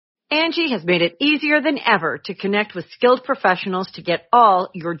Angie has made it easier than ever to connect with skilled professionals to get all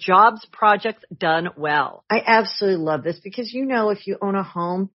your jobs projects done well. I absolutely love this because, if you own a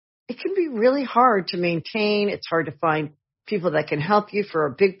home, it can be really hard to maintain. It's hard to find people that can help you for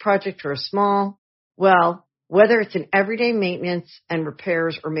a big project or a small. Well, whether it's in everyday maintenance and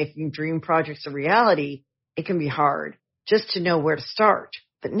repairs or making dream projects a reality, it can be hard just to know where to start.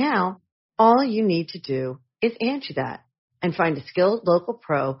 But now, all you need to do is Angie that and find a skilled local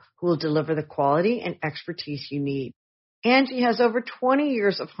pro who will deliver the quality and expertise you need. Angie has over 20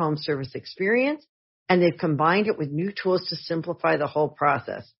 years of home service experience, and they've combined it with new tools to simplify the whole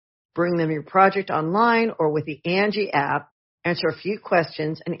process. Bring them your project online or with the Angie app, answer a few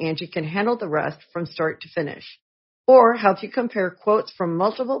questions, and Angie can handle the rest from start to finish. Or help you compare quotes from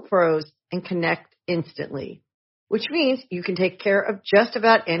multiple pros and connect instantly, which means you can take care of just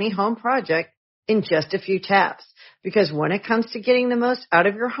about any home project in just a few taps. Because when it comes to getting the most out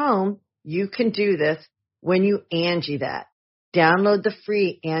of your home, you can do this when you Angie that. Download the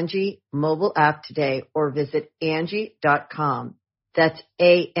free Angie mobile app today or visit Angie.com. That's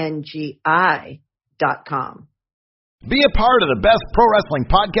ANGI.com. Be a part of the best pro wrestling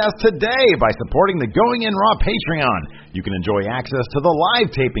podcast today by supporting the Going In Raw Patreon. You can enjoy access to the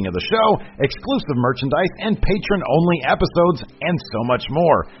live taping of the show, exclusive merchandise, and patron-only episodes, and so much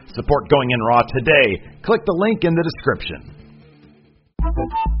more. Support Going In Raw today. Click the link in the description.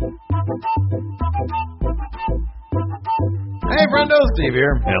 Hey, friendo, Steve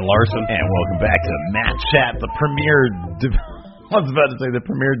here. And Larson. And welcome back to Matt Chat, the premier... I was about to say the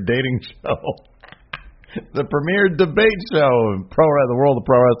premier dating show. The premier debate show in the world of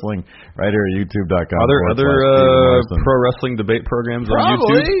pro wrestling, right here at YouTube.com. Are there other pro wrestling debate programs on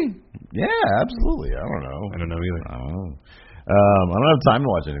YouTube? Yeah, absolutely. I don't know. I don't know either. I don't have time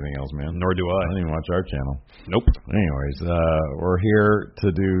to watch anything else, man. Nor do I. I don't even watch our channel. Nope. Anyways, we're here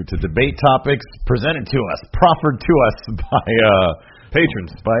to debate topics presented to us, proffered to us by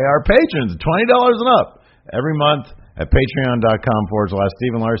patrons, by our patrons, $20 and up every month. At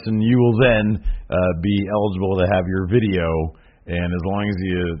patreon.com/Stephen Larson, you will then be eligible to have your video, and as long as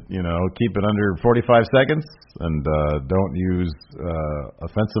you keep it under 45 seconds and don't use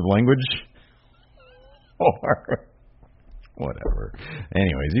offensive language or whatever.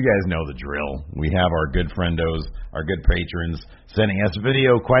 Anyways, you guys know the drill. We have our good friendos, our good patrons, sending us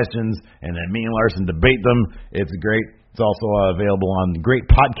video questions, and then me and Larson debate them. It's great. It's also available on great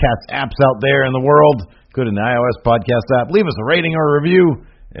podcast apps out there in the world. Go to the iOS podcast app. Leave us a rating or a review.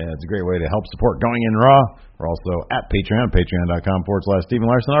 It's a great way to help support Going In Raw. We're also at Patreon, patreon.com/Stephen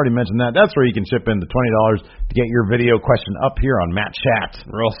Larson. I already mentioned that. That's where you can chip in the $20 to get your video question up here on Matt Chat.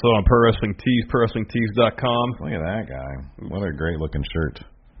 We're also on Pro Wrestling Tees, ProWrestlingTees.com. Look at that guy. What a great looking shirt.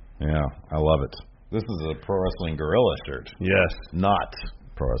 Yeah, I love it. This is a Pro Wrestling Gorilla shirt. Yes. Not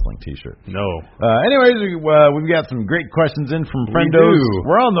Pro Wrestling T-shirt. No. Anyways, we've got some great questions in from friendos.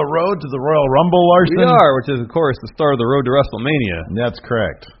 We're on the road to the Royal Rumble, Larson. We are, which is, of course, the start of the road to WrestleMania. That's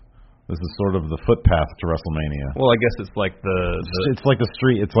correct. This is sort of the footpath to WrestleMania. Well, I guess it's like it's like the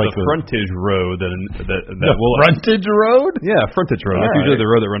street. It's like the frontage road that will frontage road. Yeah, frontage road. That's usually the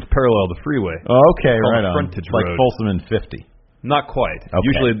road that runs parallel to the freeway. Oh, okay, right on. Frontage road. Like Folsom and 50. Not quite. Okay.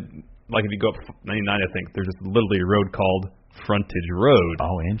 Usually, like if you go up 99, I think there's just literally a road called Frontage Road.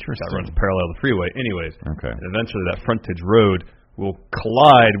 Oh, interesting. That runs parallel to the freeway. Anyways, okay. Eventually that frontage road will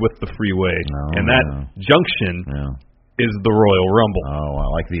collide with the freeway, and that junction is the Royal Rumble. Oh, I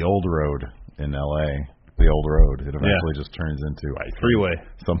like the old road in L.A. The old road. It eventually just turns into freeway,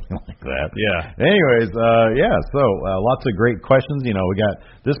 something like that. Yeah. Anyways, so lots of great questions. We got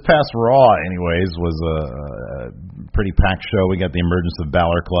this past Raw. Anyways, was a pretty packed show. We got the emergence of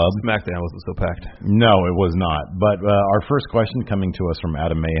BALOR Club. SmackDown wasn't so packed. No, it was not. But our first question, coming to us from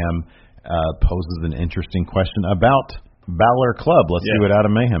Adam Mayhem, poses an interesting question about BALOR Club. Let's see what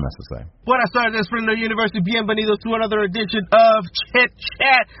Adam Mayhem has to say. Buenas tardes, Friendo University. Bienvenidos to another edition of Chit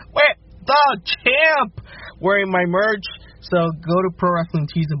Chat with the Champ. Wearing my merch, so go to Pro Wrestling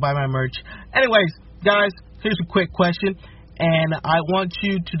Tees and buy my merch. Anyways, guys, here's a quick question, and I want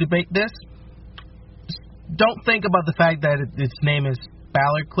you to debate this. Don't think about the fact that its name is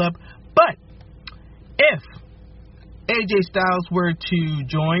BALOR Club, but if AJ Styles were to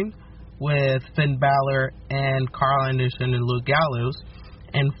join with Finn Balor and Carl Anderson and Luke Gallows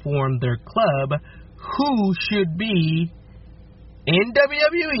and form their club, who should be in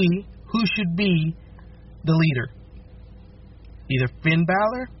WWE? Who should be the leader? Either Finn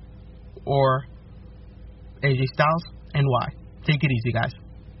Balor or AJ Styles, and why? Take it easy, guys.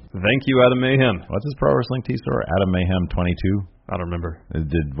 Thank you, Adam Mayhem. What's his Pro Wrestling T-store? Adam Mayhem 22? I don't remember.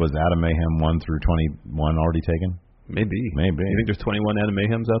 Was Adam Mayhem 1 through 21 already taken? Maybe. You think there's 21 Adam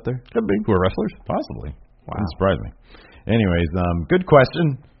Mayhems out there? Could be. Who are wrestlers? Possibly. Wow. Wouldn't surprise me. Anyways, good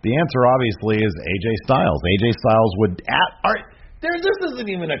question. The answer obviously is AJ Styles. AJ Styles would this isn't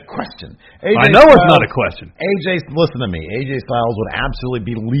even a question. I know it's not a question. Listen to me. AJ Styles would absolutely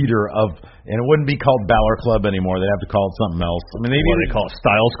be leader of, and it wouldn't be called BALOR Club anymore. They'd have to call it something else. I mean, they call it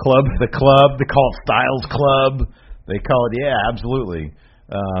Styles Club. They call it Styles Club. They call it, absolutely.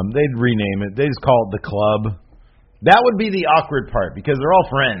 They'd rename it. They just call it the club. That would be the awkward part because they're all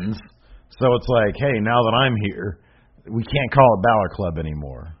friends. So it's like, hey, now that I'm here, we can't call it BALOR Club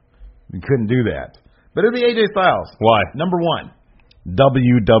anymore. We couldn't do that. But it'd be AJ Styles. Why? Number one,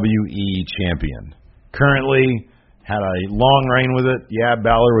 WWE champion. Currently had a long reign with it. Yeah,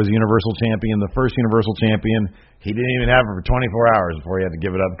 Balor was Universal Champion, the first Universal Champion. He didn't even have it for 24 hours before he had to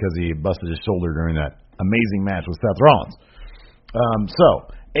give it up because he busted his shoulder during that amazing match with Seth Rollins.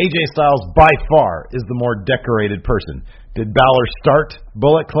 So, AJ Styles by far is the more decorated person. Did Balor start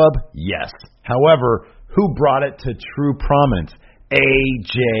Bullet Club? Yes. However, who brought it to true prominence?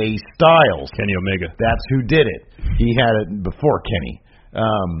 AJ Styles. Kenny Omega. That's who did it. He had it before Kenny.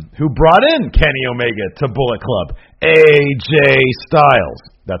 Who brought in Kenny Omega to Bullet Club? AJ Styles.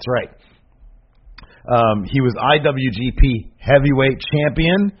 That's right. He was IWGP Heavyweight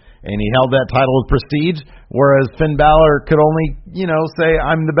Champion, and he held that title with prestige, whereas Finn Balor could only, say,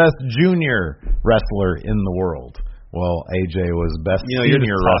 I'm the best junior wrestler in the world. Well, AJ was best senior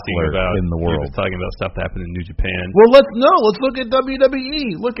wrestler in the world. You're just talking about stuff that happened in New Japan. Well, let's look at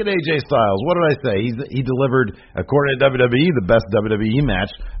WWE. Look at AJ Styles. What did I say? He delivered, according to WWE, the best WWE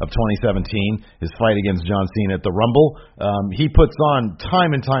match of 2017, his fight against John Cena at the Rumble. He puts on,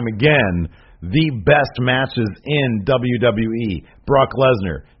 time and time again, the best matches in WWE. Brock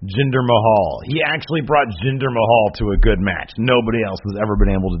Lesnar, Jinder Mahal. He actually brought Jinder Mahal to a good match. Nobody else has ever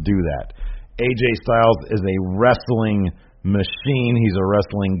been able to do that. AJ Styles is a wrestling machine. He's a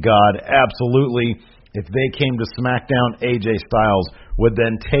wrestling god. Absolutely. If they came to SmackDown, AJ Styles would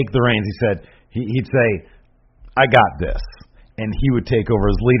then take the reins. He'd say, I got this. And he would take over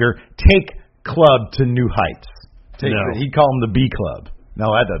as leader. Take club to new heights. He'd call him the B Club.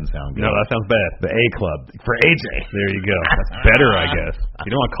 No, that doesn't sound good. No, that sounds bad. The A Club for AJ. There you go. That's better, I guess. You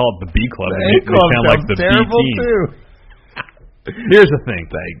don't want to call it the B Club. The A Club sound like the terrible B team. Too. Here's the thing.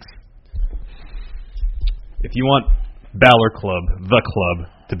 Thanks. If you want BALOR Club, the club,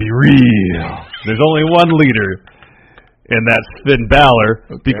 to be real, there's only one leader, and that's Finn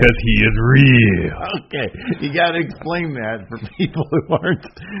Balor, because he is real. Okay, you got to explain that for people who aren't,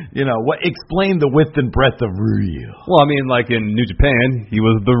 explain the width and breadth of real. Well, I mean, like in New Japan, he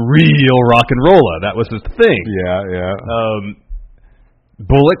was the real rock and roller. That was his thing. Yeah.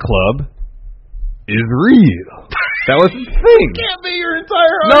 Bullet Club is real. That was his thing. It can't be your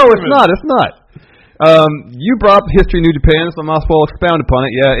entire argument. No, it's not. You brought up history in New Japan, so I might as well expound upon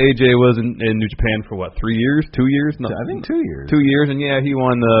it. Yeah, AJ was in New Japan for 3 years? 2 years? No, I think 2 years. 2 years, and he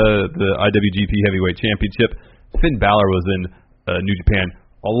won the IWGP Heavyweight Championship. Finn Balor was in New Japan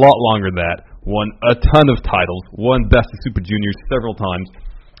a lot longer than that, won a ton of titles, won Best of Super Juniors several times.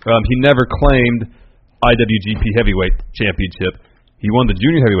 He never claimed IWGP Heavyweight Championship. He won the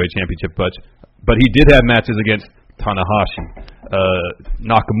Junior Heavyweight Championship, but he did have matches against Tanahashi,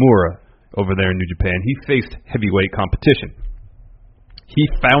 Nakamura, over there in New Japan. He faced heavyweight competition. He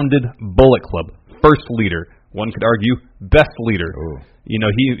founded Bullet Club, first leader. One could argue, best leader. Oh.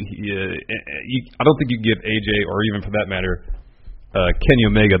 I don't think you give AJ, or even for that matter, Kenny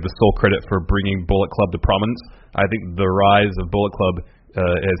Omega the sole credit for bringing Bullet Club to prominence. I think the rise of Bullet Club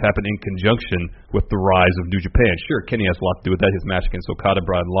has happened in conjunction with the rise of New Japan. Sure, Kenny has a lot to do with that. His match against Okada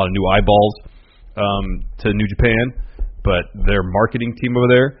brought a lot of new eyeballs to New Japan, but their marketing team over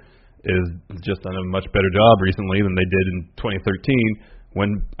there is just done a much better job recently than they did in 2013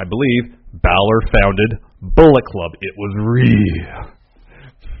 when, I believe, Balor founded Bullet Club. It was real.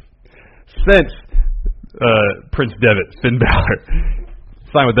 Since Prince Devitt, Finn Balor,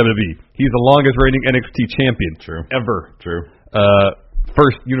 signed with WWE, he's the longest reigning NXT champion ever. True.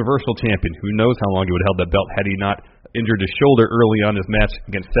 First Universal champion. Who knows how long he would have held that belt had he not injured his shoulder early on his match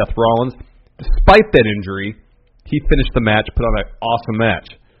against Seth Rollins. Despite that injury, he finished the match, put on an awesome match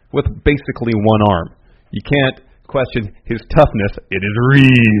with basically one arm. You can't question his toughness. It is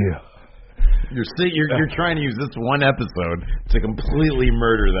real. You're trying to use this one episode to completely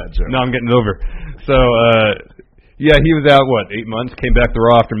murder that joke. No, I'm getting it over. So, he was out, 8 months, came back to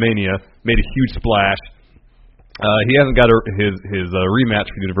Raw after Mania, made a huge splash. He hasn't got his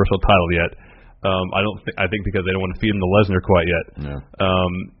rematch for the Universal title yet. I think because they don't want to feed him to Lesnar quite yet. No.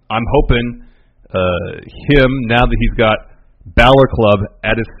 I'm hoping him, now that he's got BALOR Club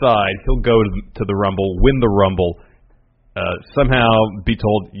at his side, he'll go to the Rumble, win the Rumble, somehow be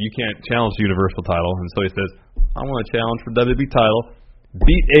told you can't challenge the Universal title, and so he says, I want to challenge for the WWE title,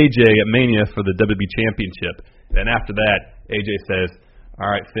 beat AJ at Mania for the WWE Championship. Then after that, AJ says, all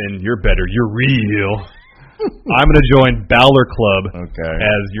right, Finn, you're better. You're real. I'm going to join BALOR Club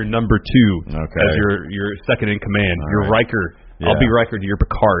as your number 2, as your second in command. You're Riker. Yeah. I'll be Riker to your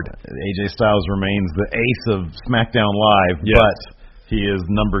Picard. AJ Styles remains the ace of SmackDown Live, but he is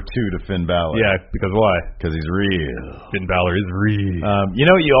number 2 to Finn Balor. Yeah, because why? Because he's real. Finn Balor is real. You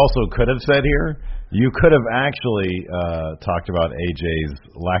know what you also could have said here? You could have actually talked about AJ's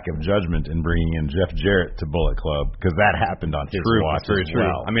lack of judgment in bringing in Jeff Jarrett to Bullet Club, because that happened on his watch as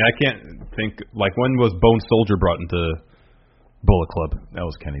well. I mean, I can't think, like, when was Bone Soldier brought into Bullet Club? That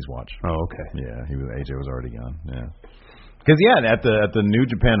was Kenny's watch. Oh, okay. Yeah, AJ was already gone. Yeah. Because at the New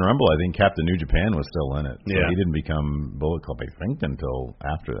Japan Rumble, I think Captain New Japan was still in it. So he didn't become Bullet Club, I think, until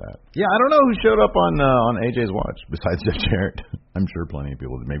after that. Yeah, I don't know who showed up on AJ's watch besides Jeff Jarrett. I'm sure plenty of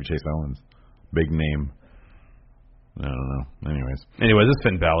people did. Maybe Chase Owens. Big name. I don't know. Anyways, it's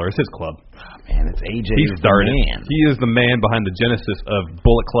Finn Balor. It's his club. Oh, man, it's AJ. He started. He is the man behind the genesis of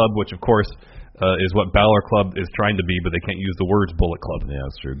Bullet Club, which, of course, is what BALOR Club is trying to be, but they can't use the words Bullet Club. Yeah,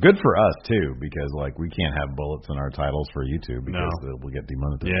 that's true. Good for us, too, because, like, we can't have bullets in our titles for YouTube because we'll get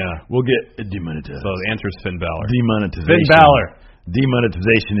demonetized. Yeah. We'll get demonetized. So the answer is Finn Balor. Demonetization. Finn Balor.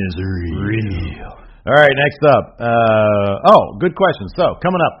 Demonetization is real. All right, next up. Good question. So,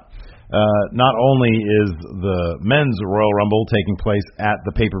 coming up. Not only is the men's Royal Rumble taking place at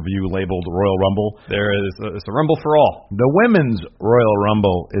the pay-per-view labeled Royal Rumble, it's a Rumble for all. The women's Royal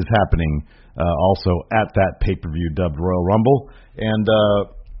Rumble is happening also at that pay-per-view dubbed Royal Rumble. And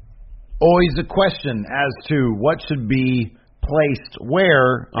always a question as to what should be placed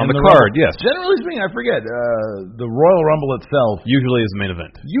where on the card. Yes. Generally speaking, I forget. The Royal Rumble itself usually is the main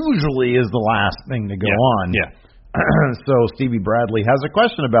event. Usually is the last thing to go on. Yeah. So Stevie Bradley has a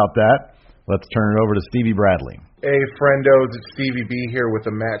question about that. Let's turn it over to Stevie Bradley. Hey, friendos, it's Stevie B here with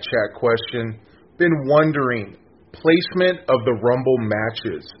a Matt Chat question. Been wondering, placement of the Rumble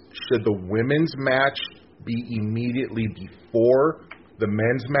matches. Should the women's match be immediately before the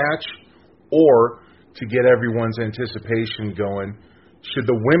men's match? Or, to get everyone's anticipation going, should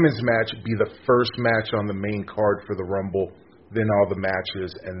the women's match be the first match on the main card for the Rumble, then all the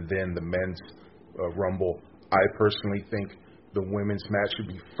matches, and then the men's Rumble? I personally think the women's match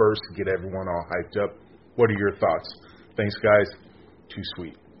should be first to get everyone all hyped up. What are your thoughts? Thanks, guys. Too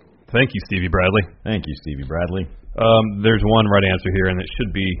sweet. Thank you, Stevie Bradley. Thank you, Stevie Bradley. There's one right answer here, and it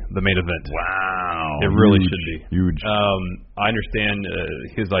should be the main event. Wow. It really should be. Huge. I understand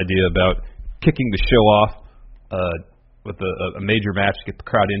his idea about kicking the show off with a major match to get the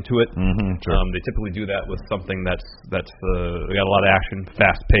crowd into it. Mm-hmm, sure. They typically do that with something that's got a lot of action,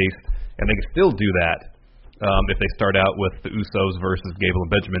 fast-paced, and they can still do that if they start out with the Usos versus Gable and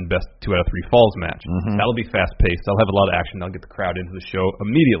Benjamin, best 2 out of 3 falls match. Mm-hmm. That'll be fast-paced. They'll have a lot of action. They'll get the crowd into the show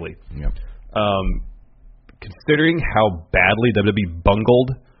immediately. Yep. Considering how badly WWE bungled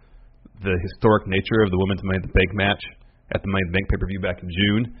the historic nature of the Women's Money in the Bank match at the Money in the Bank pay-per-view back in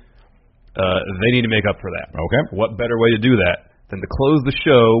June, they need to make up for that. Okay. What better way to do that than to close the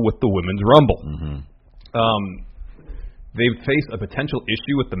show with the Women's Rumble? Mm-hmm. They face a potential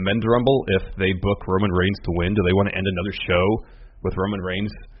issue with the Men's Rumble if they book Roman Reigns to win. Do they want to end another show with Roman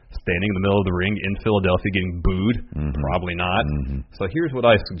Reigns standing in the middle of the ring in Philadelphia getting booed? Mm-hmm. Probably not. Mm-hmm. So here's what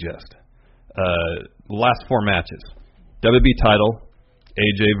I suggest. Last 4 matches. WWE title,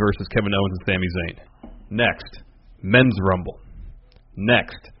 AJ versus Kevin Owens and Sami Zayn. Next, Men's Rumble.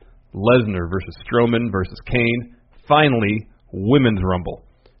 Next, Lesnar versus Strowman versus Kane. Finally, Women's Rumble.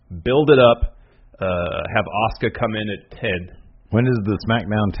 Build it up. Have Asuka come in at 10. When does the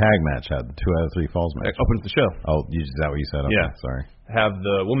SmackDown tag match have the 2 out of 3 falls match? It opens the show. Oh, is that what you said? Okay, yeah. Sorry. Have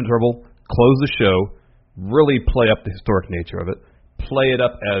the Women's Rumble, close the show, really play up the historic nature of it. Play it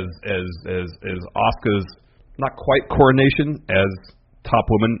up as Asuka's not quite coronation as top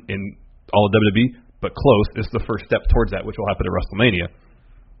woman in all of WWE, but close. It's the first step towards that, which will happen at WrestleMania.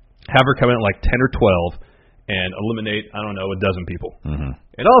 Have her come in at like 10 or 12 and eliminate, I don't know, a dozen people. Mm-hmm.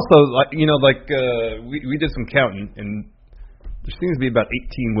 And also, we did some counting, and there seems to be about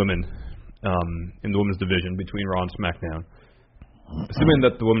 18 women in the women's division between Raw and SmackDown. Assuming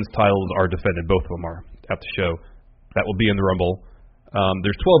that the women's titles are defended, both of them are at the show, that will be in the Rumble.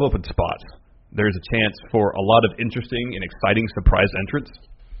 There's 12 open spots. There's a chance for a lot of interesting and exciting surprise entrants.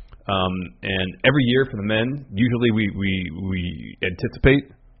 And every year for the men, usually we anticipate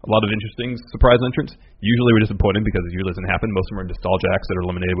a lot of interesting surprise entrants. Usually we're disappointed because it usually doesn't happen. Most of them are just jacks that are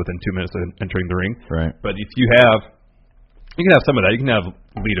eliminated within 2 minutes of entering the ring. Right. But if you can have some of that. You can have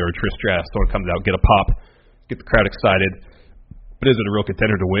Lita or Trish Stratus. Someone comes out, get a pop, get the crowd excited. But is it a real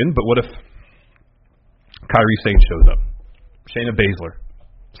contender to win? But what if Kairi Sane shows up? Shayna Baszler.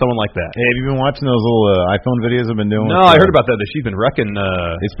 Someone like that. Hey, have you been watching those little iPhone videos I've been doing? No, I heard about that. She's been wrecking.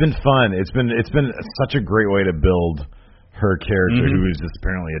 It's been fun. It's been such a great way to build her character, who is just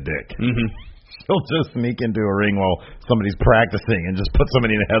apparently a dick. She'll just sneak into a ring while somebody's practicing and just put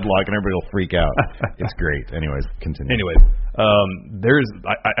somebody in a headlock, and everybody will freak out. It's great. Anyways, continue.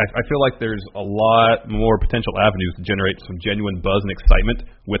 I feel like there's a lot more potential avenues to generate some genuine buzz and excitement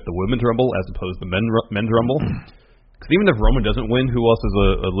with the Women's Rumble as opposed to Men's Rumble. Because even if Roman doesn't win, who else is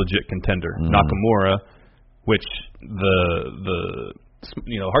a legit contender? Nakamura, which the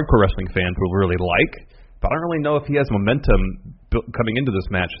hardcore wrestling fans will really like, but I don't really know if he has momentum coming into this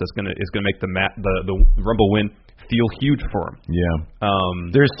match is going to make the Rumble win feel huge for him. Yeah.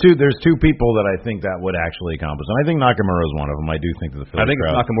 There's two people that I think that would actually accomplish, and I think Nakamura is one of them. I do think that the Philly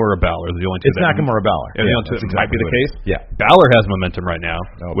crowd. It's Nakamura or Balor. The only two. It's Nakamura or Balor. Yeah, the only two that might be the case. Yeah. Balor has momentum right now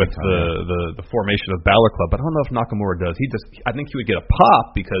with the formation of Balor Club, but I don't know if Nakamura does. I think he would get a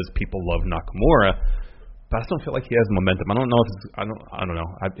pop because people love Nakamura, but I still feel like he has momentum. I don't know I don't know.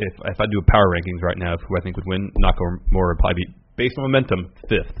 If I do a power rankings right now, who I think would win, Nakamura would probably be, based on momentum,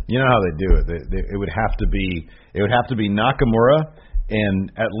 5th. You know how they do it. It would have to be Nakamura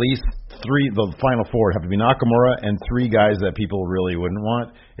and at least the final four would have to be Nakamura and 3 guys that people really wouldn't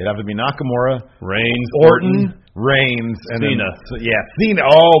want. It'd have to be Nakamura, Reigns, Orton, Reigns, and Cena. Cena.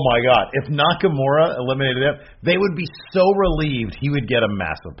 Oh my God! If Nakamura eliminated him, they would be so relieved. He would get a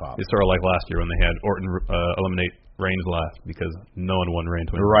massive pop. It's sort of like last year when they had Orton eliminate Reigns last because no one won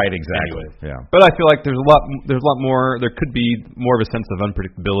Reigns. Right, exactly. Anyway. Yeah. But I feel like there's a lot more. There could be more of a sense of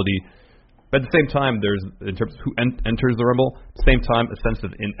unpredictability. But at the same time, there's, in terms of who enters the Rumble, at the same time, a sense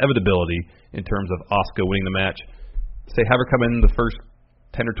of inevitability in terms of Asuka winning the match. Say, have her come in the first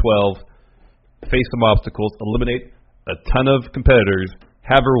 10 or 12, face some obstacles, eliminate a ton of competitors,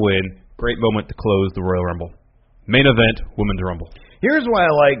 have her win, great moment to close the Royal Rumble. Main event, Women's Rumble. Here's why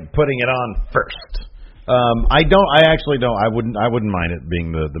I like putting it on first. I wouldn't mind it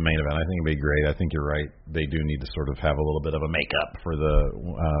being the main event. I think it'd be great. I think you're right. They do need to sort of have a little bit of a makeup for the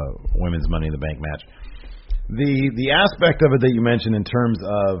women's Money in the Bank match. The aspect of it that you mentioned in terms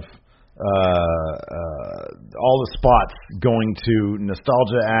of all the spots going to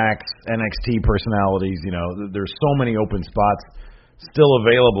nostalgia acts, NXT personalities, there's so many open spots still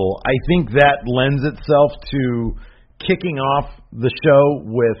available. I think that lends itself to kicking off the show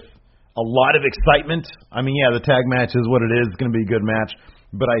with a lot of excitement. I mean, the tag match is what it is. It's going to be a good match.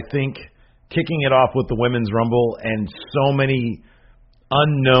 But I think kicking it off with the Women's Rumble and so many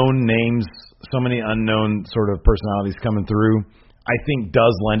unknown names, so many unknown sort of personalities coming through, I think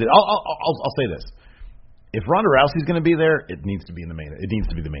does lend it. I'll say this. If Ronda Rousey's going to be there, it needs to be the main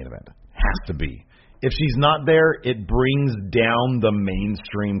event. Has to be. If she's not there, it brings down the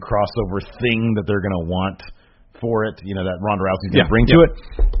mainstream crossover thing that they're going to want for it, that Ronda Rousey's going to bring to it.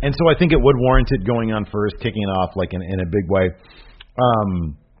 And so I think it would warrant it going on first, kicking it off like in a big way.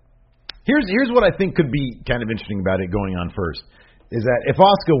 Here's what I think could be kind of interesting about it going on first, is that if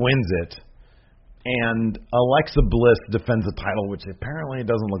Asuka wins it and Alexa Bliss defends the title, which apparently it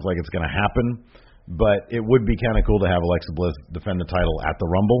doesn't look like it's going to happen, but it would be kind of cool to have Alexa Bliss defend the title at the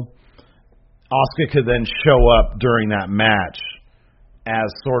Rumble. Asuka could then show up during that match as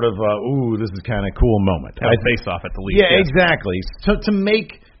sort of this is kind of cool moment. I face off at the least. Yeah, exactly. So to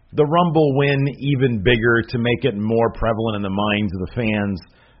make the Rumble win even bigger, to make it more prevalent in the minds of the fans,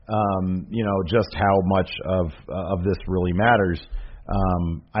 just how much of this really matters.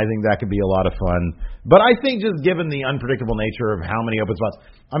 I think that could be a lot of fun. But I think just given the unpredictable nature of how many open spots,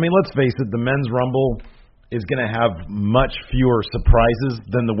 I mean, let's face it, the Men's Rumble is going to have much fewer surprises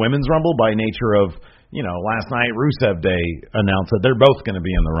than the Women's Rumble by nature of, last night Rusev Day announced that they're both going to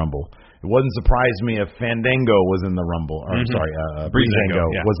be in the Rumble. It wouldn't surprise me if Fandango was in the Rumble. Or, Breezango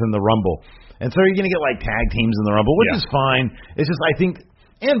was in the Rumble. And so you're going to get like tag teams in the Rumble, which is fine. It's just, I think,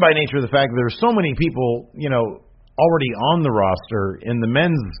 and by nature of the fact that there's so many people, already on the roster in the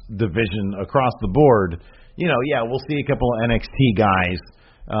men's division across the board, we'll see a couple of NXT guys.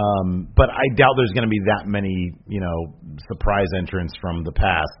 But I doubt there's going to be that many, surprise entrants from the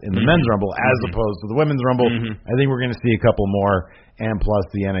past in the Men's Rumble as opposed to the Women's Rumble. I think we're going to see a couple more, and plus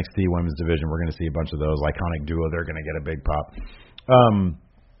the NXT Women's Division, we're going to see a bunch of those. Iconic Duo, they're going to get a big pop.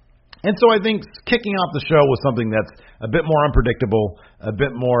 And so I think kicking off the show with something that's a bit more unpredictable, a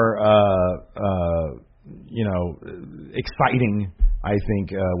bit more, exciting, I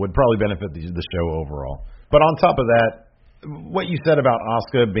think would probably benefit the show overall. But on top of that, what you said about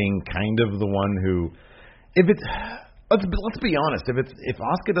Asuka being kind of the one who, let's be honest, if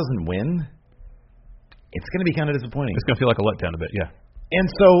Asuka doesn't win, it's going to be kind of disappointing. It's going to feel like a letdown a bit, yeah. And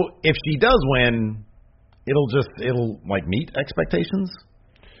so if she does win, it'll like meet expectations.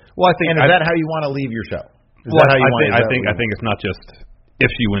 Well, I think is that how you want to leave your show? I think it's not just if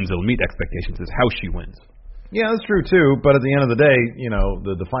she wins, it'll meet expectations. It's how she wins. Yeah, that's true too. But at the end of the day,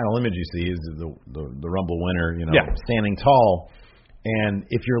 the final image you see is the Rumble winner, standing tall. And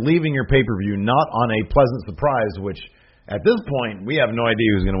if you're leaving your pay-per-view not on a pleasant surprise, which at this point we have no idea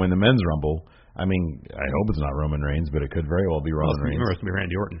who's going to win the men's Rumble. I mean, I hope it's not Roman Reigns, but it could very well be Roman Reigns. It's going to be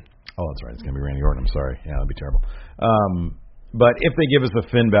Randy Orton. Oh, that's right. It's going to be Randy Orton. I'm sorry. Yeah, that'd be terrible. But if they give us a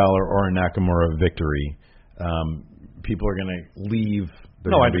Finn Balor or a Nakamura victory, people are going to leave.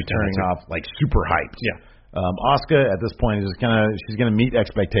 They're going to be turning off like super hyped. Yeah. Asuka at this point is just she's going to meet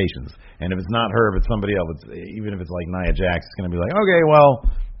expectations. And if it's not her, if it's somebody else, even if it's like Nia Jax, it's going to be like, okay, well,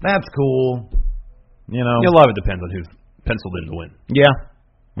 that's cool. Yeah, a lot of it depends on who's penciled in to win.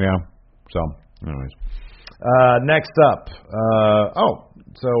 Yeah. So, anyways. Next up.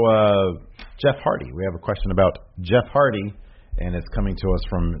 Jeff Hardy. We have a question about Jeff Hardy, and it's coming to us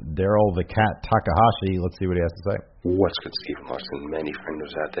from Daryl the Cat Takahashi. Let's see what he has to say. What's good, Steve Larson? Many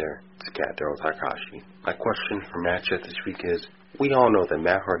friends out there. It's Cat Daryl Takahashi. My question for Matt Chat this week is, we all know that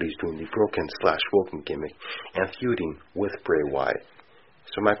Matt Hardy's doing the broken/woken gimmick and feuding with Bray Wyatt.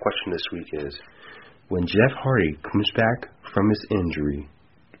 So my question this week is, when Jeff Hardy comes back from his injury,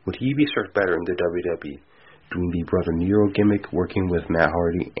 would he be served better in the WWE doing the Brother Nero gimmick, working with Matt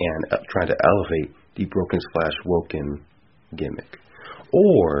Hardy, and trying to elevate the broken/woken gimmick?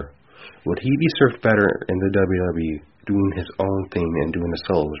 Or would he be served better in the WWE doing his own thing and doing a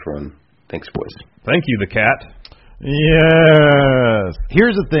solos run? Thanks, boys. Thank you, the Cat. Yes.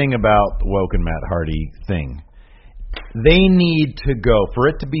 Here's the thing about the Woken Matt Hardy thing. They need to go, for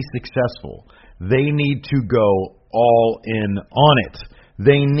it to be successful, they need to go all in on it.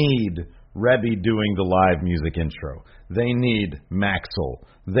 They need Rebby doing the live music intro. They need Maxwell.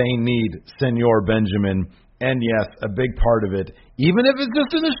 They need Senor Benjamin. And yes, a big part of it, even if it's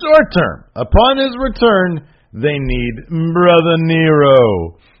just in the short term, upon his return, they need Brother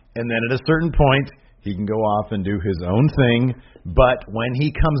Nero. And then at a certain point, he can go off and do his own thing. But when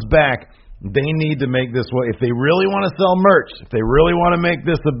he comes back, they need to make this, if they really want to sell merch, if they really want to make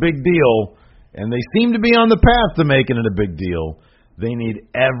this a big deal, and they seem to be on the path to making it a big deal, they need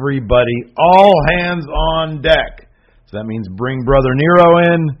everybody, all hands on deck. So that means bring Brother Nero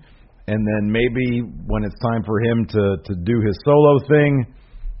in, and then maybe when it's time for him to do his solo thing,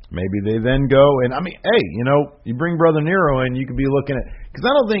 maybe they then go and you bring Brother Nero in, you could be looking at, because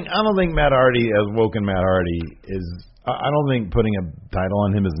I don't think Matt Hardy as Woken Matt Hardy is. I don't think putting a title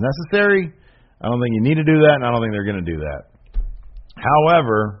on him is necessary. I don't think you need to do that, and I don't think they're going to do that.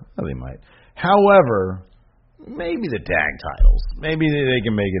 However, they might. However, maybe the tag titles. Maybe they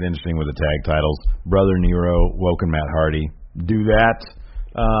can make it interesting with the tag titles. Brother Nero, Woken Matt Hardy, do that.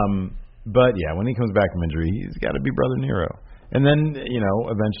 But yeah, when he comes back from injury, he's got to be Brother Nero. And then,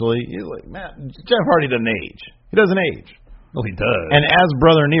 eventually, Jeff Hardy doesn't age. He doesn't age. Well, he does. And as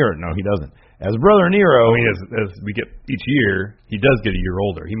Brother Nero, no, he doesn't. As Brother Nero, as we get each year, he does get a year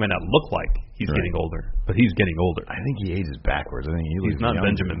older. He might not look like he's getting older, but he's getting older. I think he ages backwards. I think he's not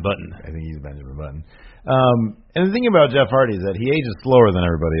Benjamin Button. I think he's Benjamin Button. And the thing about Jeff Hardy is that he ages slower than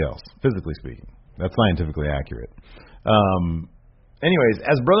everybody else, physically speaking. That's scientifically accurate. Anyways,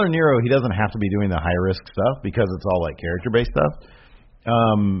 as Brother Nero, he doesn't have to be doing the high-risk stuff because it's all like character-based stuff.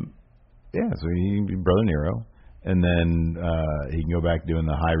 So he can be Brother Nero. And then he can go back doing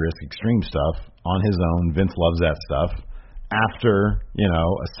the high-risk extreme stuff on his own. Vince loves that stuff. After,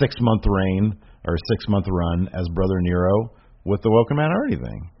 a 6-month reign or a 6-month run as Brother Nero with the Woken Matt Hardy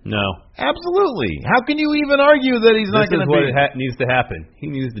thing. No. Absolutely. How can you even argue that he's not going to be... This is what needs to happen. He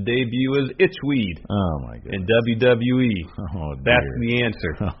needs to debut as Itchweed. Oh, my goodness. In WWE. Oh, dear. That's the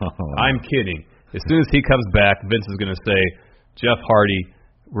answer. I'm kidding. As soon as he comes back, Vince is going to say, Jeff Hardy,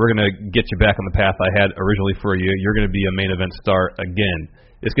 we're going to get you back on the path I had originally for you. You're going to be a main event star again.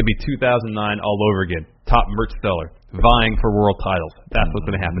 It's going to be 2009 all over again. Top merch seller. Vying for world titles. That's what's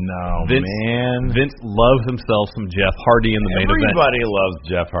going to happen. No, Vince loves himself some Jeff Hardy in the main event. Everybody loves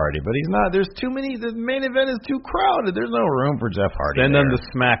Jeff Hardy, but he's not. There's too many. The main event is too crowded. There's no room for Jeff Hardy. Send them to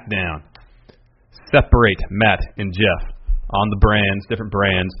SmackDown. Separate Matt and Jeff on the brands, different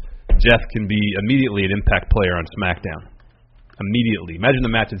brands. Jeff can be immediately an Impact player on SmackDown. Immediately. Imagine the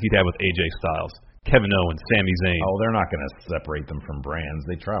matches he'd have with AJ Styles, Kevin Owens, Sami Zayn. Oh, they're not going to separate them from brands.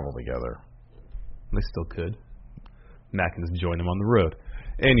 They travel together. They still could. Matt can just join them on the road.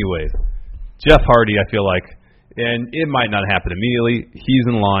 Anyways, Jeff Hardy, I feel like, and it might not happen immediately, he's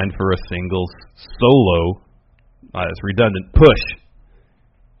in line for a singles solo, it's redundant, push.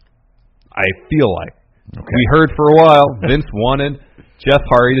 I feel like Okay. We heard for a while Vince wanted Jeff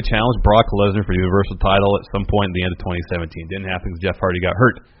Hardy to challenge Brock Lesnar for the Universal title at some point at the end of 2017. Didn't happen because Jeff Hardy got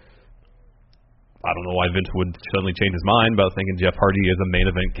hurt. I don't know why Vince would suddenly change his mind about thinking Jeff Hardy is a main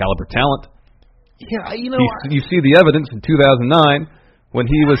event caliber talent. Yeah, you know, you see the evidence in 2009 when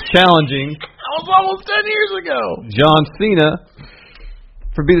he was challenging that was almost 10 years ago. John Cena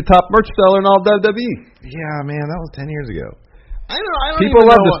for being the top merch seller in all WWE. Yeah, man, that was 10 years ago. I don't People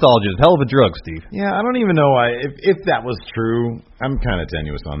even love know nostalgia. It's a hell of a drug, Steve. Yeah, I don't even know why. If that was true, I'm kind of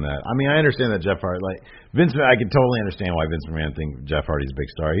tenuous on that. I mean, I understand that Jeff Hardy, like Vince, I can totally understand why Vince McMahon thinks Jeff Hardy's a big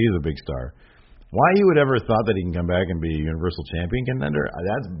star. He's a big star. Why he would ever thought that he can come back and be a Universal Champion contender,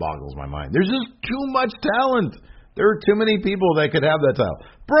 that boggles my mind. There's just too much talent. There are too many people that could have that title.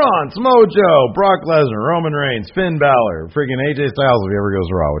 Braun, Samoa Joe, Brock Lesnar, Roman Reigns, Finn Balor, freaking AJ Styles if he ever goes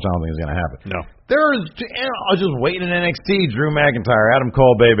to Raw, which I don't think is going to happen. No. There's, I was just waiting in NXT, Drew McIntyre, Adam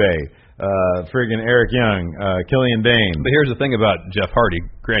Cole, Bebe, friggin' Eric Young, Killian Dane. But here's the thing about Jeff Hardy.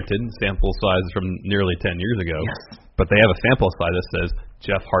 Granted, sample size from nearly 10 years ago. Yes. But they have a sample size that says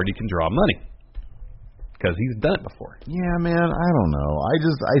Jeff Hardy can draw money. Because he's done it before. Yeah, man, I don't know.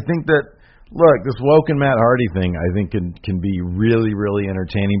 I think that, look, this woke and Matt Hardy thing, I think can be really, really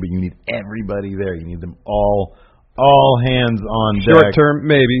entertaining, but you need everybody there. You need them all hands on deck. Short term,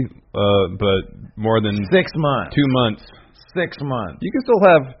 maybe, but more than 6 months. 2 months. 6 months. You can still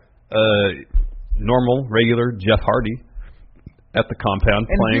have normal, regular Jeff Hardy at the compound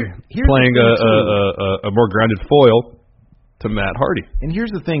and playing a more grounded foil to Matt Hardy. And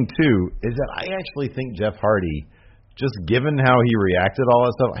here's the thing, too, is that I actually think Jeff Hardy, just given how he reacted all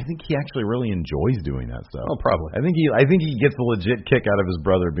that stuff, I think he actually really enjoys doing that stuff. Oh, probably. I think he gets a legit kick out of his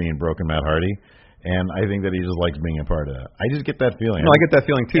brother being broken Matt Hardy, and I think that he just likes being a part of that. I just get that feeling. No, I get that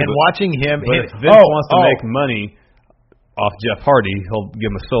feeling, too. And watching him... If Vince wants to make money off Jeff Hardy, he'll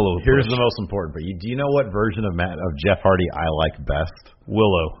give him a solo Here's push. the most important part. Do you know what version of Jeff Hardy I like best?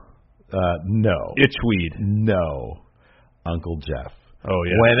 Willow. No. Itchweed. No. Uncle Jeff. Oh,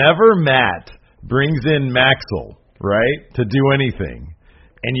 yeah. Whenever Matt brings in Maxwell, right, to do anything,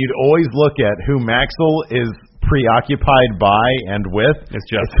 and you'd always look at who Maxwell is preoccupied by and with, it's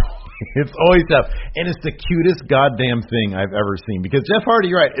Jeff. It's always Jeff. And it's the cutest goddamn thing I've ever seen. Because Jeff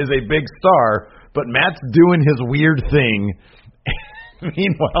Hardy, right, is a big star, but Matt's doing his weird thing.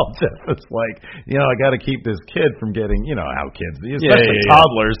 Meanwhile, Jeff is like, I got to keep this kid from getting, how kids, especially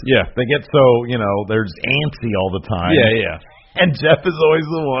toddlers, they get so, they're just antsy all the time. Yeah. And Jeff is always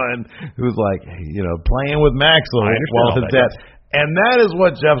the one who's like, playing with Maxwell while his dad. And that is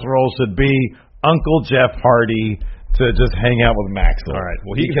what Jeff's role should be, Uncle Jeff Hardy, to just hang out with Maxwell. All right.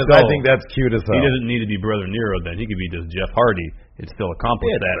 Well, because I think that's cute as hell. He doesn't need to be Brother Nero then. He could be just Jeff Hardy. It'd still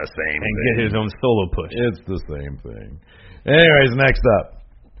accomplish that. The same and thing. Get his own solo push. It's the same thing. Anyways, next up.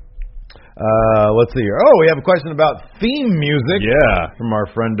 Let's see here. Oh, we have a question about theme music. Yeah. From our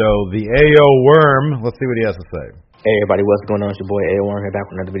friendo, the AO Worm. Let's see what he has to say. Hey, everybody. What's going on? It's your boy AO Worm here back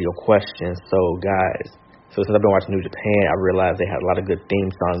with another video question. So, guys, since I've been watching New Japan, I realized they had a lot of good theme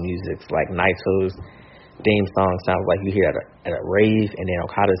song music. Like Naito's theme song sounds like you hear at a rave, and then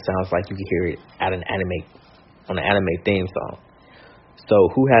Okada sounds like you can hear it at on an anime theme song.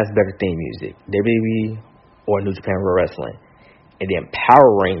 So, who has better theme music, WWE or New Japan Pro Wrestling? And then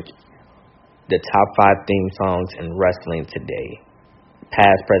power rank the top 5 theme songs in wrestling today.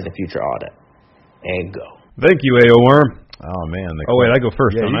 Past, present, future, all that. And go. Thank you, AO Worm. Oh, man. Wait, I go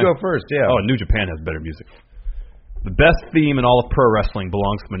first, Yeah, don't you I? go first, yeah. Oh, New Japan has better music. The best theme in all of pro wrestling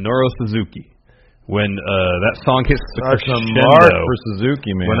belongs to Minoru Suzuki. When that song hits the Such a crescendo, mark for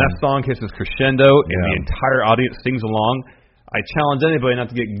Suzuki, man. when that song hits its crescendo and the entire audience sings along, I challenge anybody not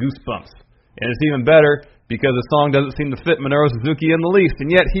to get goosebumps. And it's even better because the song doesn't seem to fit Minoru Suzuki in the least, and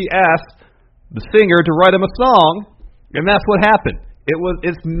yet he asked the singer to write him a song, and that's what happened.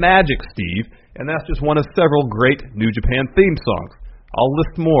 It's magic, Steve, and that's just one of several great New Japan theme songs. I'll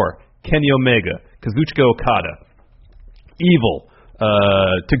list more. Kenny Omega, Kazuchika Okada, Evil,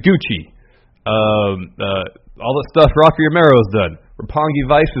 Taguchi, all the stuff Rocky Romero's done, Roppongi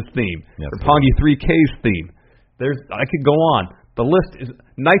Vice's theme, Roppongi 3K's theme. I could go on. The list is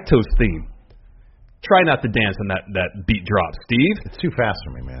Naito's theme. Try not to dance when that beat drops, Steve. It's too fast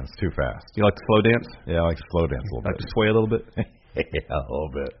for me, man. It's too fast. You like to slow dance? Yeah, I like to slow dance a little bit. Like to sway a little bit? Yeah, a little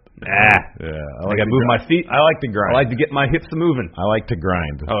bit. Nah. Yeah. I got to move my feet. I like to grind. I like to get my hips moving. I like to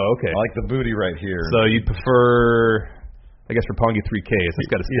grind. Oh, okay. I like the booty right here. So you prefer, I guess, Roppongi 3K. It's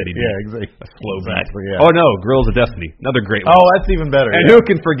got a steady beat. Yeah, exactly. A slow beat. Yeah. Oh, no, Grills of Destiny. Another great one. Oh, that's even better. And who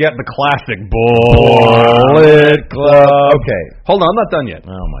can forget the classic Bullet Club? Okay. Hold on, I'm not done yet.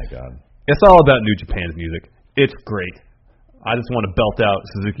 Oh, my God. It's all about New Japan's music. It's great. I just want to belt out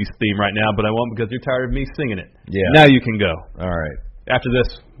Suzuki's theme right now, but I won't because you're tired of me singing it. Yeah. Now you can go. All right. After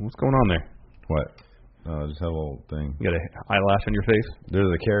this, what's going on there? What? Just have a little thing. You got an eyelash on your face? There's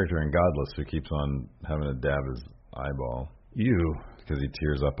a character in Godless who keeps on having to dab his eyeball. You. Because he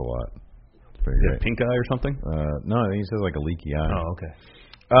tears up a lot. It's pretty great. Pink eye or something? No, I think he says like a leaky eye. Oh, okay.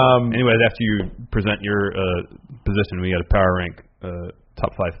 Anyways, after you present your position, we got a power rank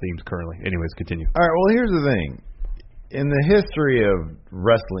top 5 themes currently. Anyways, continue. All right, well, here's the thing. In the history of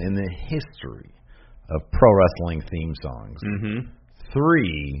wrestling, in the history of pro wrestling theme songs,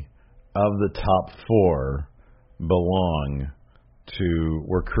 3 of the top 4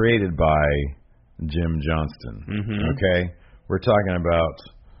 were created by Jim Johnston. Okay? We're talking about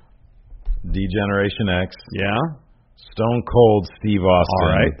D-Generation X. Yeah. Stone Cold Steve Austin. All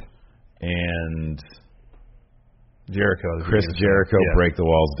right. And Jericho. Chris Jericho, Break the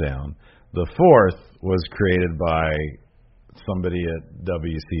Walls Down. The 4th was created by somebody at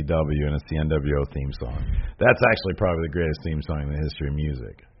WCW, and it's the NWO theme song. That's actually probably the greatest theme song in the history of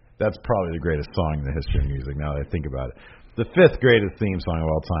music. That's probably the greatest song in the history of music, now that I think about it. The 5th greatest theme song of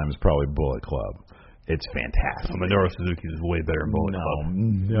all time is probably Bullet Club. It's fantastic. Minoru Suzuki is way better than Bullet Club.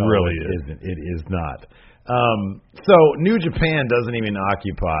 No, really it isn't. It is not. So New Japan doesn't even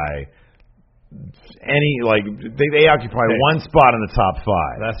occupy any, like, they occupy one spot in the top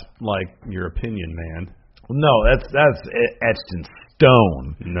 5. That's like your opinion, man. No, that's etched in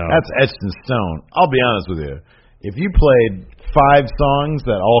stone. No. That's etched in stone. I'll be honest with you. If you played 5 songs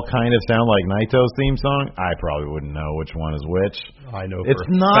that all kind of sound like Naito's theme song, I probably wouldn't know which one is which. I know it's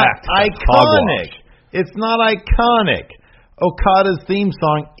for a not fact iconic. It's not iconic. Okada's theme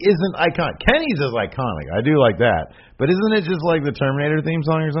song isn't iconic. Kenny's is iconic. I do like that. But isn't it just like the Terminator theme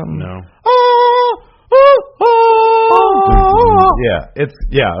song or something? No.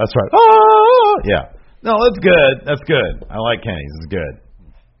 Yeah, that's right. Yeah. No, that's good. That's good. I like Kenny's. It's good.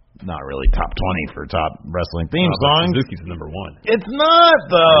 Not really top 20 for top wrestling theme songs. Suzuki's number 1. It's not,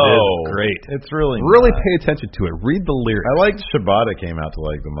 though. It is great. It's really pay attention to it. Read the lyrics. I like Shibata came out to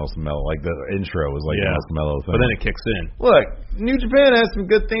like the most mellow, like the intro was like the most mellow thing. But then it kicks in. Look, New Japan has some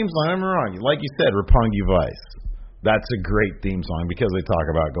good theme songs. I'm wrong. Like you said, Roppongi Vice. That's a great theme song because they talk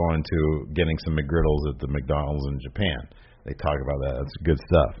about going to getting some McGriddles at the McDonald's in Japan. They talk about that. That's good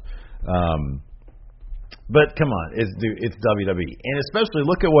stuff. But come on, it's WWE, and especially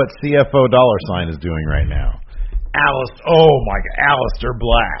look at what CFO $sign is doing right now. Aleister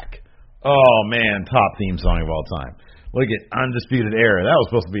Black. Oh man, top theme song of all time. Look at Undisputed Era. That was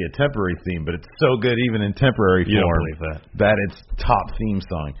supposed to be a temporary theme, but it's so good even in temporary form. You don't believe that it's top theme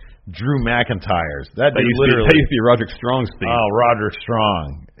song. Drew McIntyre's. That used to be Roderick Strong's theme. Oh, Roderick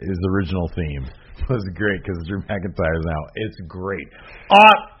Strong is the original theme. It was great because Drew McIntyre's now. It's great.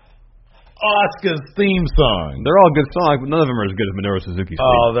 Asuka's theme song. They're all good songs, but none of them are as good as Minoru Suzuki's theme.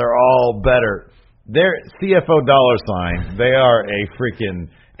 Oh, they're all better. They're CFO $sign. They are a freaking,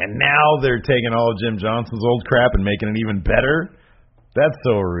 and now they're taking all of Jim Johnson's old crap and making it even better. That's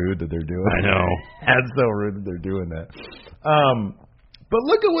so rude that they're doing I know. That's so rude that they're doing that. But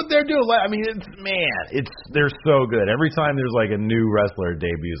look at what they're doing. I mean, they're so good. Every time there's like a new wrestler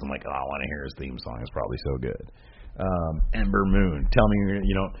debuts, I'm like, oh, I want to hear his theme song. It's probably so good. Ember Moon. Tell me,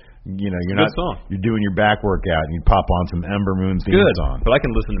 you're not. Song. You're doing your back workout and you pop on some Ember Moon theme song. But I can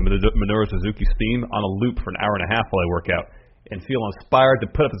listen to Minoru Suzuki's theme on a loop for an hour and a half while I work out and feel inspired to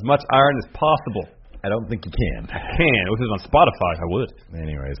put up as much iron as possible. I don't think you can. I can. If it was on Spotify, I would.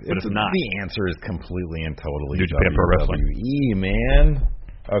 Anyways, but it's not. The answer is completely and totally New Japan Pro Wrestling. WWE, man.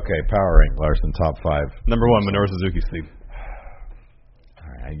 Okay, Power Rank, Larson, top 5. Number 1, Minoru Suzuki's theme.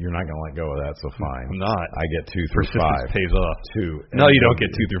 You're not going to let go of that, so fine. I'm not. I get 2 through 5. Pays off. 2. No, you don't get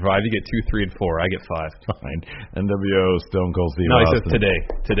 2 through 5. You get 2, 3, and 4. I get 5. Fine. NWO, Stone Cold Steve No, he Austin. says today.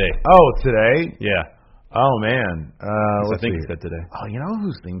 Today. Oh, today? Yeah. Oh, man. I think he said today. Oh, you know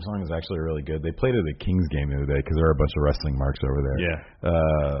whose theme song is actually really good? They played it at the Kings game the other day because there are a bunch of wrestling marks over there. Yeah.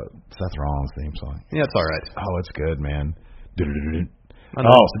 Seth Rollins' theme song. Yeah, it's all right. Oh, it's good, man.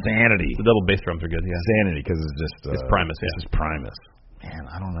 Sanity. The double bass drums are good, yeah. Sanity, because it's just... it's Primus, yeah. It's just Primus. Man,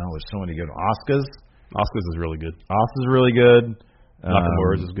 I don't know. There's so many good. Asuka's is really good. Asuka's really good.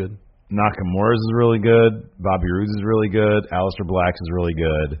 Nakamura's is good. Nakamura's is really good. Bobby Roode's is really good. Aleister Black's is really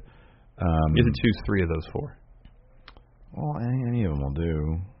good. You have to choose 3 of those 4. Well, any of them will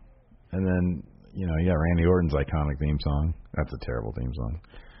do. And then, you got Randy Orton's iconic theme song. That's a terrible theme song.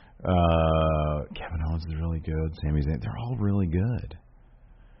 Kevin Owens is really good. Sami Zayn. They're all really good.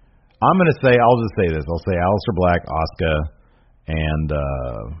 I'll just say this. I'll say Aleister Black, Asuka, and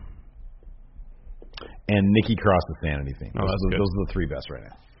Nikki Cross's Sanity theme. Oh, those are the 3 best right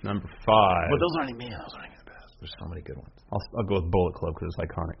now. Number 5. But those aren't even the best. There's so many good ones. I'll go with Bullet Club because it's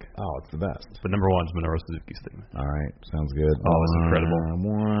iconic. Oh, it's the best. But number 1 is Minoru Suzuki's theme. All right, sounds good. Oh, it's incredible.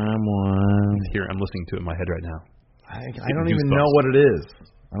 Here, I'm listening to it in my head right now. I don't even know what it is.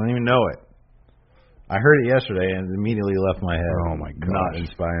 I don't even know it. I heard it yesterday and it immediately left my head. Oh my gosh. Not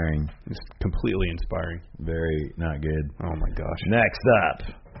inspiring. It's completely inspiring. Very not good. Oh my gosh. Next up,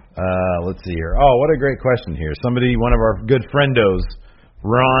 let's see here. Oh, what a great question here. Somebody, one of our good friendos,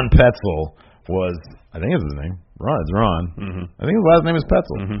 Ron Petzel, was, I think it's his name. It's Ron. Mm-hmm. I think his last name is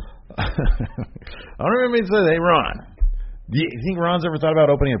Petzel. Mm-hmm. I don't remember he said, hey, Ron. Do you think Ron's ever thought about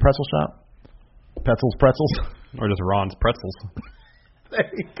opening a pretzel shop? Petzel's Pretzels? Or just Ron's Pretzels. There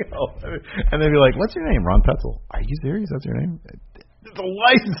you go. And they'd be like, what's your name? Ron Petzel. Are you serious? That's your name? It's a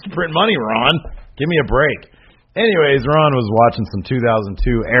license to print money, Ron. Give me a break. Anyways, Ron was watching some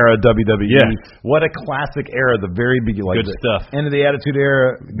 2002 era WWE. Yeah. What a classic era. The very beginning. Good stuff. End of the Attitude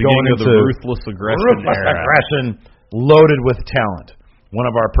Era. Beginning of the Ruthless Aggression era. Aggression loaded with talent. One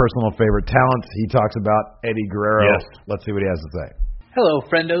of our personal favorite talents. He talks about Eddie Guerrero. Yes. Let's see what he has to say. Hello,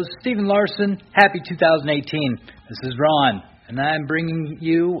 friendos. Stephen Larson. Happy 2018. This is Ron, and I'm bringing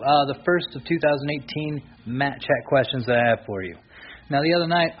you the first of 2018 Matt Chat questions that I have for you. Now, the other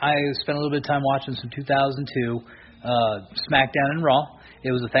night, I spent a little bit of time watching some 2002 SmackDown and Raw.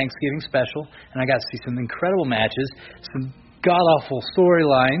 It was a Thanksgiving special, and I got to see some incredible matches, some god-awful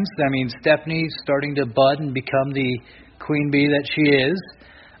storylines. I mean, Stephanie starting to bud and become the queen bee that she is,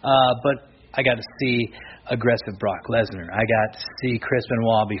 but I got to see aggressive Brock Lesnar. I got to see Chris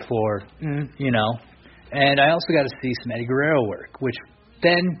Benoit before, and I also got to see some Eddie Guerrero work, which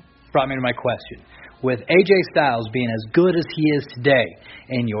then brought me to my question. With AJ Styles being as good as he is today,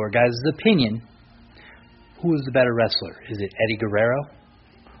 in your guys' opinion, who is the better wrestler? Is it Eddie Guerrero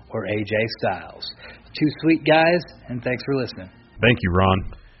or AJ Styles? Two sweet guys, and thanks for listening. Thank you,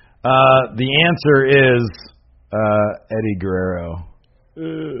 Ron. The answer is Eddie Guerrero.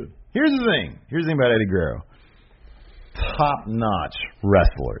 Here's the thing about Eddie Guerrero. Top-notch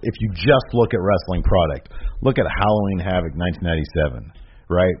wrestler. If you just look at wrestling product, look at Halloween Havoc 1997,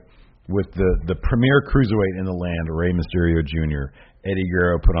 right? With the premier cruiserweight in the land, Rey Mysterio Jr., Eddie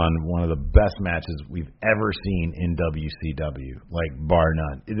Guerrero put on one of the best matches we've ever seen in WCW, like bar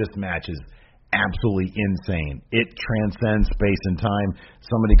none. This match is absolutely insane. It transcends space and time.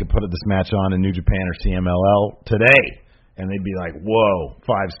 Somebody could put this match on in New Japan or CMLL today, and they'd be like, whoa,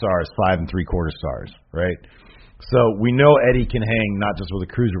 5 stars, 5 3/4 stars, right? So we know Eddie can hang not just with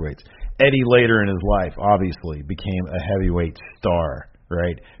the cruiserweights. Eddie later in his life obviously became a heavyweight star,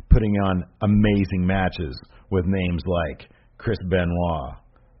 right? Putting on amazing matches with names like Chris Benoit,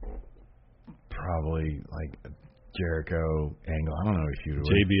 probably like Jericho, Angle. I don't know if you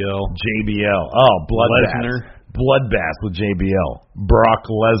would. JBL. Oh, Bloodbath with JBL. Brock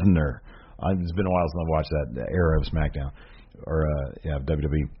Lesnar. It's been a while since I've watched that era of SmackDown or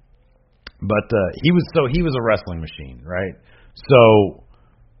WWE. But he was a wrestling machine, right? So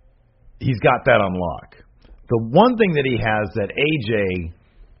he's got that on lock. The one thing that he has that AJ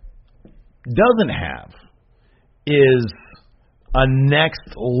doesn't have is a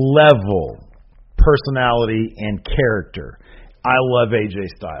next level personality and character. I love AJ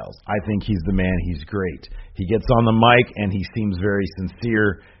Styles. I think he's the man. He's great. He gets on the mic and he seems very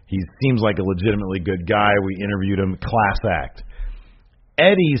sincere. He seems like a legitimately good guy. We interviewed him. Class act.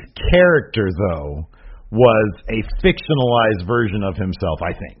 Eddie's character, though, was a fictionalized version of himself,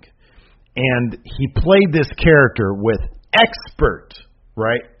 I think. And he played this character with expert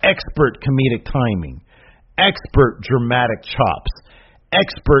comedic timing, expert dramatic chops,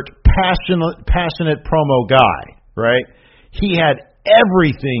 expert passionate promo guy, right? He had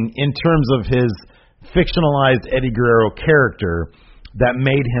everything in terms of his fictionalized Eddie Guerrero character that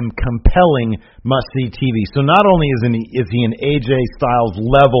made him compelling must-see TV. So not only is he an AJ Styles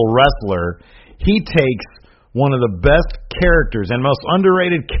level wrestler, he takes one of the best characters and most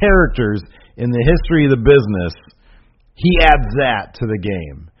underrated characters in the history of the business. He adds that to the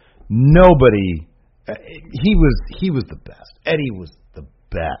game. Nobody, he was the best. Eddie was the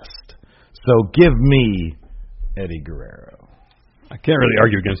best. So give me Eddie Guerrero. I can't really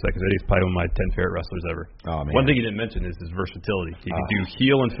argue against that because Eddie's probably one of my 10 favorite wrestlers ever. Oh, man. One thing you didn't mention is his versatility. He could do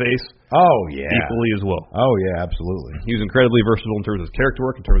heel and face equally as well. Oh, yeah, absolutely. He was incredibly versatile in terms of his character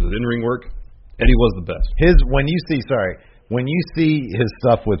work, in terms of his in-ring work. Eddie was the best. When you see his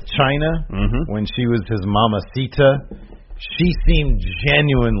stuff with Chyna, when she was his mamacita, she seemed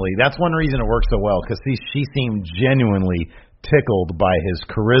genuinely, that's one reason it works so well, because she seemed genuinely tickled by his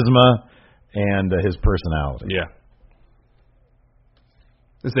charisma and his personality. Yeah.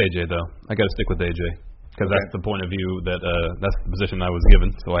 It's AJ, though. I got to stick with AJ. Because that's the point of view that's the position I was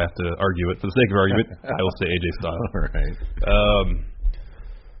given, so I have to argue it. For the sake of argument, I will say AJ Styles. All right.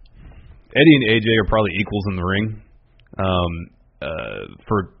 Eddie and AJ are probably equals in the ring.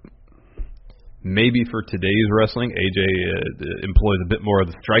 For today's wrestling, AJ employs a bit more of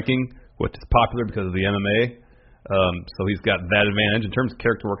the striking, which is popular because of the MMA. So he's got that advantage. In terms of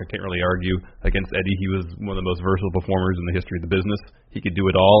character work, I can't really argue against Eddie. He was one of the most versatile performers in the history of the business. He could do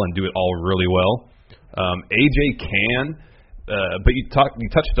it all and do it all really well. AJ can, but you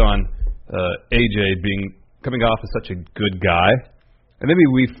touched on AJ coming off as such a good guy, and maybe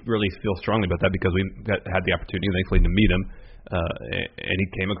we really feel strongly about that because we had the opportunity, thankfully, to meet him, and he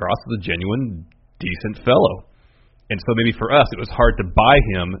came across as a genuine, decent fellow. And so maybe for us, it was hard to buy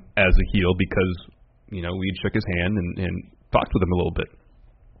him as a heel because we shook his hand and talked with him a little bit.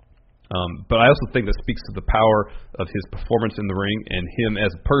 But I also think that speaks to the power of his performance in the ring and him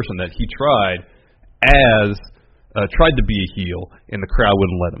as a person, that he tried to be a heel, and the crowd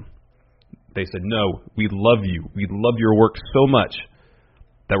wouldn't let him. They said, "No, we love you. We love your work so much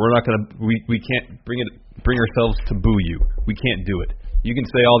that we're not going to. We can't bring ourselves to boo you. We can't do it. You can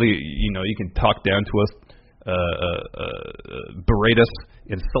say all the, you can talk down to us, berate us,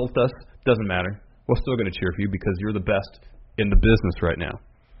 insult us. Doesn't matter. We're still going to cheer for you because you're the best in the business right now."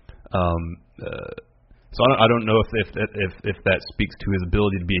 So I don't know if that speaks to his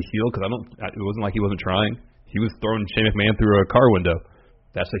ability to be a heel, because it wasn't like he wasn't trying. He was throwing Shane McMahon through a car window.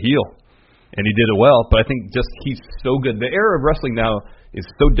 That's a heel, and he did it well. But I think just he's so good. The era of wrestling now is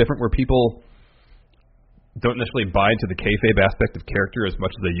so different, where people don't necessarily buy into the kayfabe aspect of character as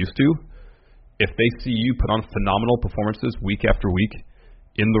much as they used to. If they see you put on phenomenal performances week after week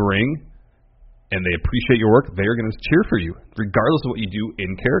in the ring, and they appreciate your work, they are going to cheer for you, regardless of what you do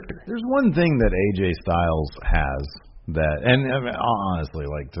in character. There's one thing that AJ Styles has that, and honestly,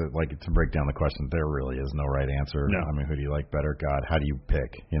 to break down the question, there really is no right answer. No. I mean, who do you like better? God, how do you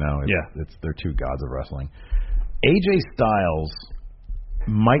pick? They're two gods of wrestling. AJ Styles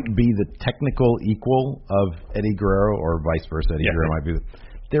might be the technical equal of Eddie Guerrero, or vice versa. Eddie Guerrero might be.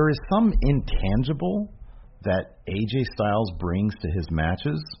 There is some intangible that AJ Styles brings to his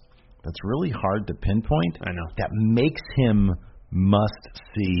matches that's really hard to pinpoint. I know. That makes him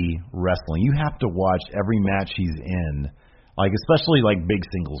must-see wrestling. You have to watch every match he's in, especially big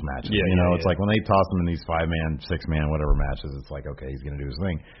singles matches. It's like when they toss him in these 5-man, 6-man, whatever matches, it's like, okay, he's going to do his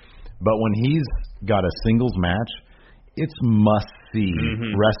thing. But when he's got a singles match, it's must-see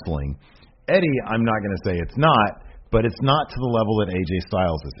wrestling. Eddie, I'm not going to say it's not, but it's not to the level that AJ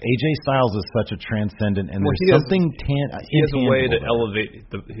Styles is. AJ Styles is such a transcendent, and there's something he has a way to elevate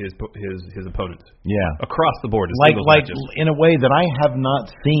his opponents. Yeah, across the board. In a way that I have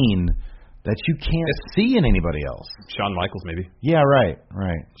not seen, that you can't see in anybody else. Shawn Michaels, maybe. Yeah, right.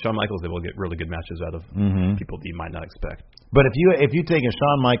 Shawn Michaels will get really good matches out of people that you might not expect. But if you take a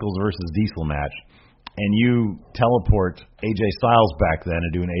Shawn Michaels versus Diesel match, and you teleport AJ Styles back then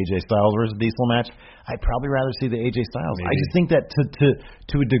and do an AJ Styles versus Diesel match, I'd probably rather see the AJ Styles. Maybe. I just think that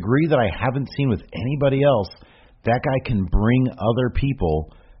to a degree that I haven't seen with anybody else, that guy can bring other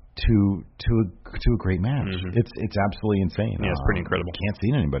people to a great match. It's absolutely insane. Yeah, it's pretty incredible. Can't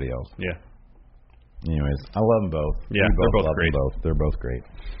see anybody else. Yeah. Anyways, I love them both. Yeah, they're both great. They're both great.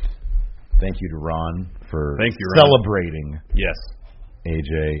 Thank you to Ron for celebrating. Yes.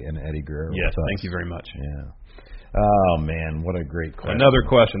 AJ and Eddie Guerrero. Yes, thank you very much. Yeah. Oh, man, what a great question. Another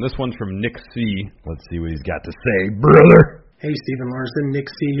question. This one's from Nick C. Let's see what he's got to say, brother. Hey, Stephen Larson. Nick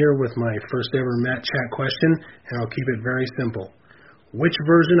C. here with my first ever Matt Chat question, and I'll keep it very simple. Which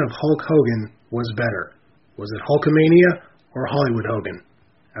version of Hulk Hogan was better? Was it Hulkamania or Hollywood Hogan?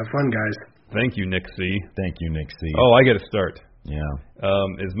 Have fun, guys. Thank you, Nick C. Thank you, Nick C. Oh, I get to start. Yeah.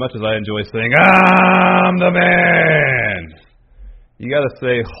 As much as I enjoy saying, I'm the man, you got to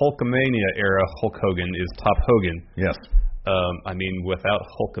say Hulkamania era Hulk Hogan is top Hogan. Yes. Without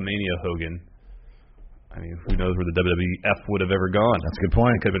Hulkamania Hogan, who knows where the WWF would have ever gone. That's a good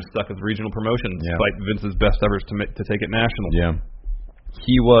point. It could have been stuck with regional promotion, despite Vince's best efforts to take it national. Yeah.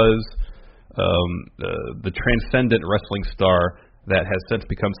 He was the transcendent wrestling star that has since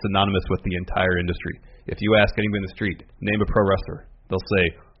become synonymous with the entire industry. If you ask anybody in the street, name a pro wrestler, they'll say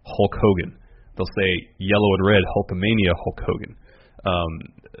Hulk Hogan. They'll say yellow and red Hulkamania Hulk Hogan.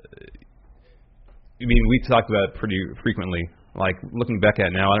 We talked about it pretty frequently. Looking back at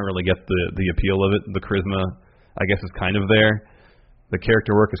it now, I don't really get the appeal of it. The charisma, I guess, is kind of there. The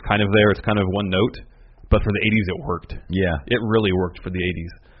character work is kind of there. It's kind of one note. But for the 80s, it worked. Yeah. It really worked for the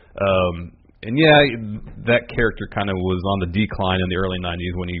 80s. That character kind of was on the decline in the early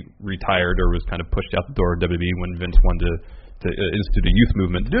 90s when he retired or was kind of pushed out the door of WWE when Vince wanted to institute a youth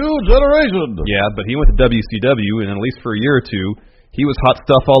movement. New generation. Yeah, but he went to WCW, and at least for a year or two, he was hot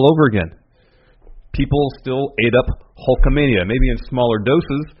stuff all over again. People still ate up Hulkamania, maybe in smaller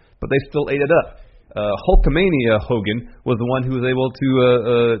doses, but they still ate it up. Hulkamania Hogan was the one who was able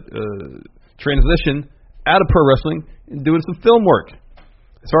to transition out of pro wrestling and doing some film work.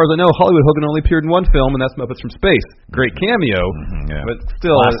 As far as I know, Hollywood Hogan only appeared in one film, and that's Muppets from Space. Great cameo, but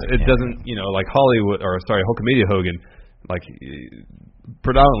still, it doesn't, like Hulkamania Hogan, like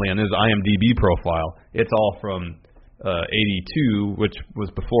predominantly on his IMDb profile, it's all from 82, which was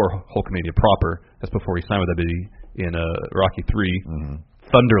before Hulkamania proper. That's before he signed with WWE in Rocky 3,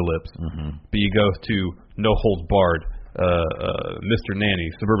 Thunder Lips. But you go to No Holds Barred, Mr. Nanny,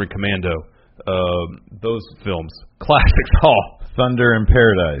 Suburban Commando, those films, classics all. Thunder in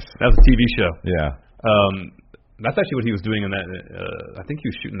Paradise. That's a TV show. Yeah. That's actually what he was doing in that. I think he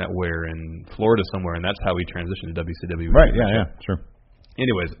was shooting that in Florida somewhere, and that's how he transitioned to WCW. Right. Yeah. Sure.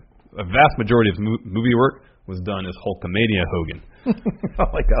 Anyways, a vast majority of movie work was done as Hulkamania Hogan. I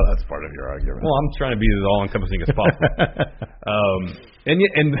like how that's part of your argument. Well, I'm trying to be as all-encompassing as possible.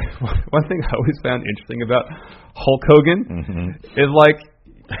 And one thing I always found interesting about Hulk Hogan is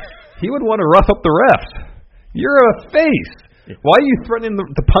he would want to rough up the refs. You're a face. Why are you threatening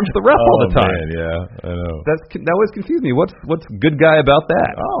to punch the ref all the time? Man, yeah, I know. That always confused me. What's good guy about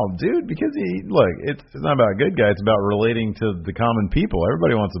that? Oh, dude, because it's not about good guy. It's about relating to the common people.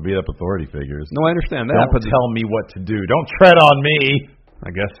 Everybody wants to beat up authority figures. No, I understand that. Don't tell me what to do. Don't tread on me. I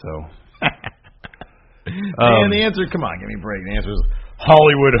guess so. And the answer, come on, give me a break. The answer is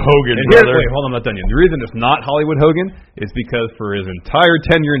Hollywood Hogan. Wait, hold on, I'm not done yet. The reason it's not Hollywood Hogan is because for his entire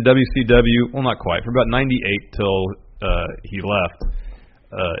tenure in WCW, well, not quite, for about 98 till he left,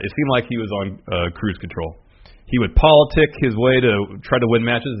 it seemed like he was on cruise control. He would politic his way to try to win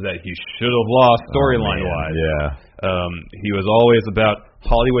matches that he should have lost storyline-wise. Yeah. He was always about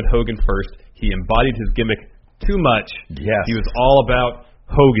Hollywood Hogan first. He embodied his gimmick too much. Yes. He was all about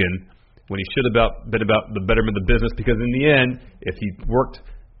Hogan when he should have been about the betterment of the business, because in the end, if he worked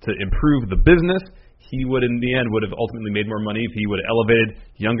to improve the business, he would have ultimately made more money if he would have elevated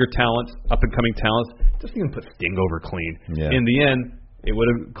younger talents, up-and-coming talents, just even put Sting over clean. Yeah. In the end, it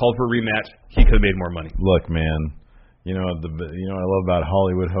would have called for a rematch. He could have made more money. Look, man, you know what I love about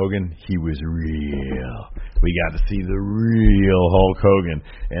Hollywood Hogan? He was real. We got to see the real Hulk Hogan.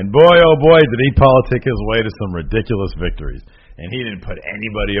 And boy, oh boy, did he politic his way to some ridiculous victories. And he didn't put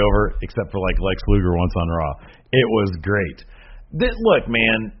anybody over except for Lex Luger once on Raw. It was great. Look,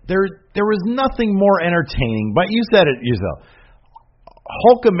 man, there was nothing more entertaining, but you said it yourself.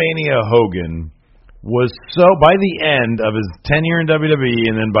 Hulkamania Hogan was by the end of his tenure in WWE,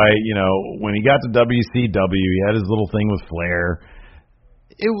 and then when he got to WCW, he had his little thing with Flair.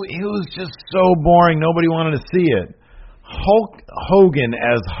 It was just so boring. Nobody wanted to see it. Hulk Hogan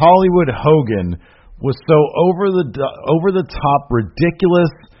as Hollywood Hogan was so over the top,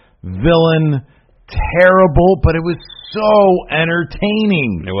 ridiculous, villain, terrible, but it was so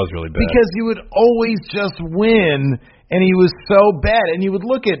entertaining. It was really bad. Because he would always just win, and he was so bad. And you would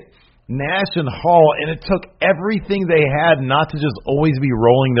look at Nash and Hall, and it took everything they had not to just always be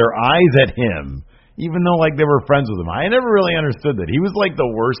rolling their eyes at him, even though they were friends with him. I never really understood that. He was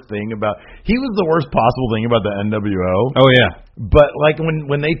he was the worst possible thing about the NWO. Oh, yeah. But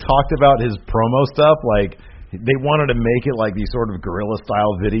when they talked about his promo stuff, they wanted to make it these sort of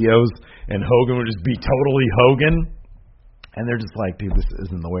guerrilla-style videos, and Hogan would just be totally Hogan. And they're just dude, this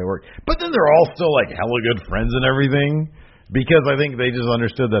isn't the way it works. But then they're all still hella good friends and everything, because I think they just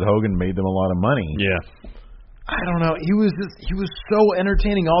understood that Hogan made them a lot of money. Yeah. I don't know. He was so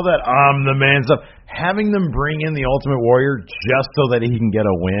entertaining. All that I'm the man stuff. Having them bring in the Ultimate Warrior just so that he can get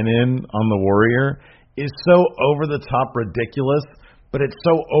a win in on the Warrior is so over the top ridiculous, but it's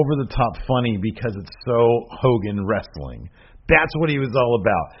so over the top funny because it's so Hogan wrestling. That's what he was all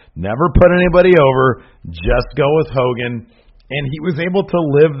about. Never put anybody over. Just go with Hogan. And he was able to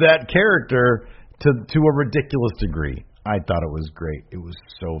live that character to a ridiculous degree. I thought it was great. It was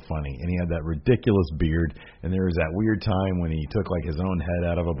so funny. And he had that ridiculous beard. And there was that weird time when he took his own head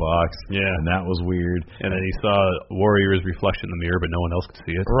out of a box. Yeah. And that was weird. And then he saw Warrior's reflection in the mirror, but no one else could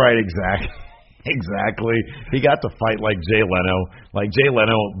see it. Right, exactly. Exactly. He got to fight Jay Leno. Jay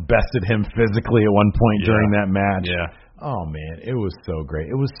Leno bested him physically at one point during that match. Yeah. Oh, man, it was so great.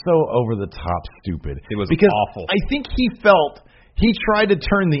 It was so over-the-top stupid. It was awful. I think he tried to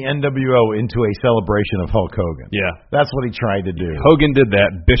turn the NWO into a celebration of Hulk Hogan. Yeah. That's what he tried to do. Hogan did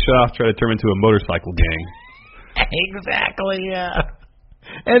that. Bischoff tried to turn him into a motorcycle gang. Exactly, yeah.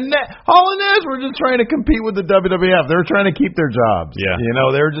 And Hall and Nash were just trying to compete with the WWF. They were trying to keep their jobs. Yeah.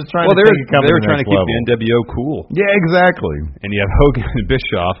 They were just trying to they were trying to keep level. the NWO cool. Yeah, exactly. And you have Hogan and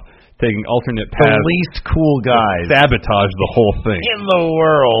Bischoff taking alternate paths. The least cool guys. Sabotage the whole thing. In the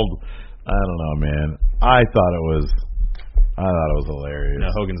world. I don't know, man. I thought it was hilarious. No,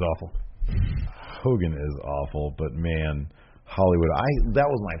 Hogan's awful. Hogan is awful, but man, Hollywood. That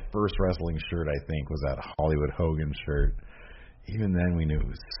was my first wrestling shirt. I think was that Hollywood Hogan shirt. Even then, we knew it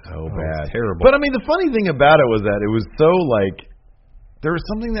was so bad, it was terrible. But I mean, the funny thing about it was that it was so there was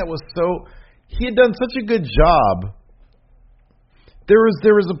something that was so. He had done such a good job. There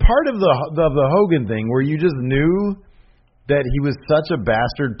was a part of the Hogan thing where you just knew that he was such a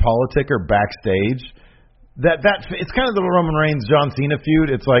bastard politicker backstage that it's kind of the Roman Reigns John Cena feud.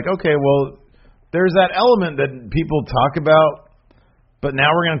 It's like, okay, well, there's that element that people talk about, but now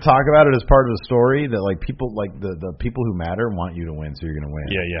we're going to talk about it as part of the story that people the people who matter want you to win, so you're going to win.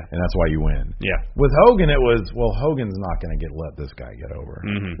 Yeah. And that's why you win. Yeah. With Hogan, it was, well, Hogan's not going to let this guy get over.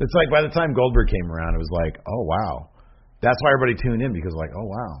 Mm-hmm. It's like by the time Goldberg came around, it was like, oh wow. That's why everybody tuned in, because oh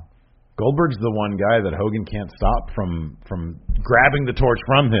wow, Goldberg's the one guy that Hogan can't stop from grabbing the torch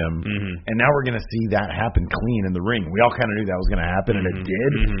from him, and now we're going to see that happen clean in the ring. We all kind of knew that was going to happen, and it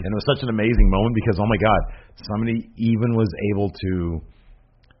did, and it was such an amazing moment because, oh my God, somebody even was able to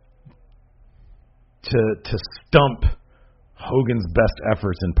stump Hogan's best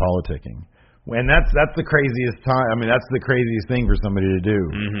efforts in politicking. And that's the craziest time. I mean, that's the craziest thing for somebody to do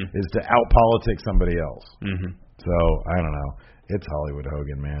is to out-politic somebody else. So, I don't know. It's Hollywood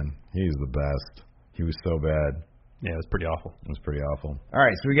Hogan, man. He's the best. He was so bad. Yeah, it was pretty awful. It was pretty awful. All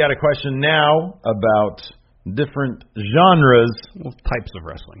right, so we got a question now about different genres. Well, types of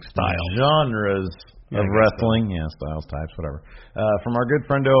wrestling. Styles. Genres of wrestling. Yeah, styles, types, whatever. From our good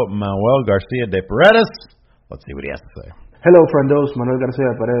friendo, Manuel Garcia de Paredes. Let's see what he has to say. Hello, friendos. Manuel Garcia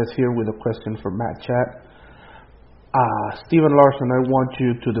de Paredes here with a question for Matt Chat. Steven Larson, I want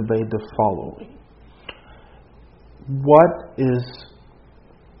you to debate the following. What is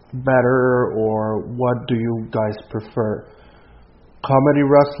better, or what do you guys prefer? Comedy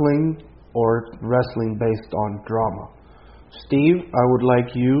wrestling or wrestling based on drama? Steve, I would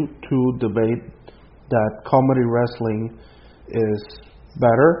like you to debate that comedy wrestling is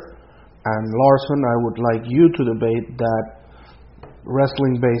better. And Larson, I would like you to debate that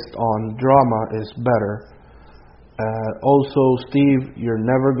wrestling based on drama is better. Also, Steve, you're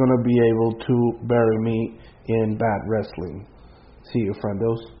never going to be able to bury me in bad wrestling. See you,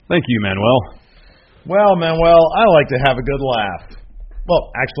 friendos. Thank you, Manuel. Well, Manuel, I like to have a good laugh.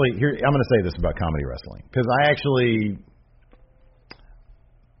 Well, actually, here I'm going to say this about comedy wrestling, because I actually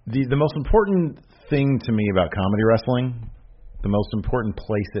the most important thing to me about comedy wrestling, the most important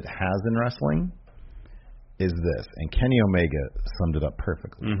place it has in wrestling, is this, and Kenny Omega summed it up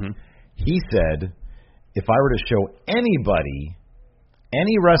perfectly. He said, if I were to show anybody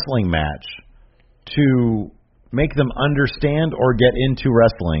any wrestling match to make them understand or get into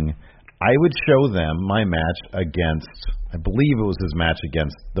wrestling, I would show them my match against, I believe it was his match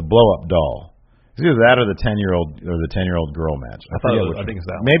against the blow-up doll. It's either that or the 10-year-old girl match. I think it's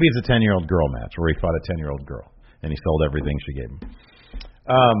that one. Maybe it's a 10-year-old girl match where he fought a 10-year-old girl and he sold everything she gave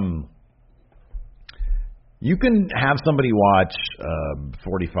him. You can have somebody watch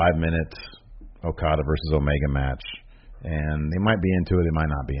 45-minute Okada versus Omega match, and they might be into it, they might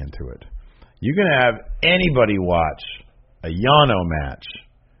not be into it. You can have anybody watch a Yano match,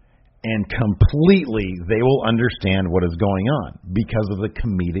 and completely they will understand what is going on because of the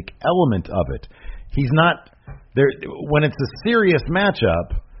comedic element of it. He's not there when it's a serious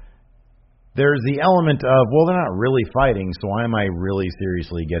matchup. There's the element of, well, they're not really fighting, so why am I really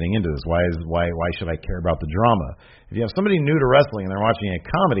seriously getting into this? Why should I care about the drama? If you have somebody new to wrestling and they're watching a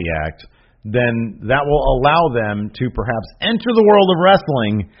comedy act, then that will allow them to perhaps enter the world of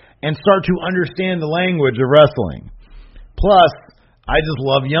wrestling and start to understand the language of wrestling. Plus, I just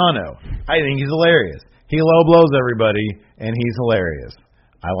love Yano. I think he's hilarious. He low blows everybody, and he's hilarious.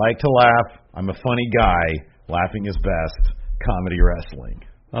 I like to laugh. I'm a funny guy. Laughing is best. Comedy wrestling.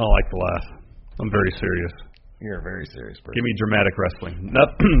 I don't like to laugh. I'm very serious. You're a very serious person. Give me dramatic wrestling.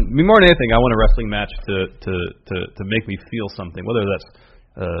 More than anything, I want a wrestling match to make me feel something, whether that's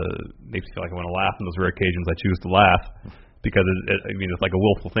makes me feel like I want to laugh. On those rare occasions I choose to laugh, because it's like a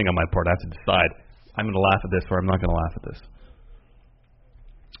willful thing on my part. I have to decide, I'm going to laugh at this or I'm not going to laugh at this.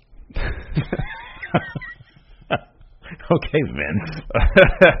 Okay, Vince.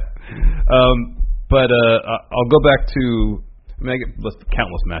 But I'll go back to, I get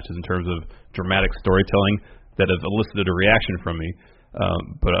countless matches in terms of dramatic storytelling that have elicited a reaction from me.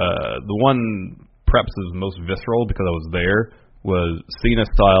 But the one perhaps is most visceral because I was there, was Cena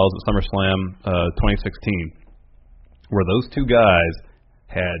Styles at SummerSlam 2016, where those two guys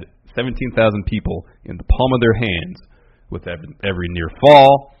had 17,000 people in the palm of their hands with every near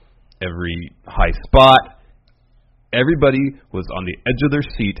fall, every high spot. Everybody was on the edge of their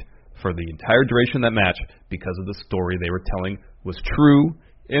seat for the entire duration of that match because of the story they were telling was true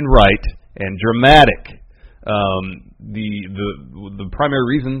and right and dramatic. The primary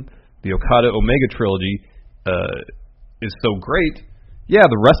reason the Okada Omega trilogy is so great, yeah,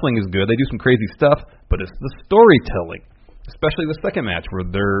 the wrestling is good. They do some crazy stuff, but it's the storytelling, especially the second match where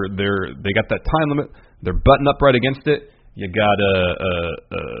they got that time limit. They're buttoned up right against it. You got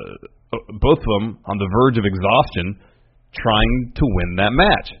both of them on the verge of exhaustion, trying to win that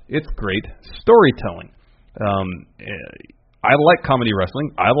match. It's great storytelling. I like comedy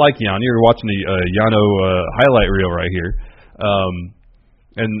wrestling. I like Yano. You're watching the Yano highlight reel right here.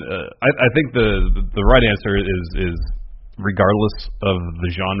 I think the right answer is regardless of the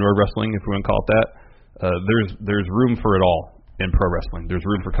genre of wrestling, if we want to call it that, there's room for it all in pro wrestling. There's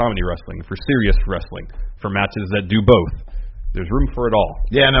room for comedy wrestling, for serious wrestling, for matches that do both. There's room for it all.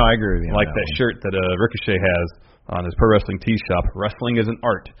 Yeah, no, I agree with you. Like that shirt that Ricochet has on his Pro Wrestling Tee Shop. Wrestling is an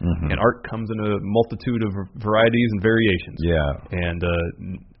art, and art comes in a multitude of varieties and variations. Yeah. And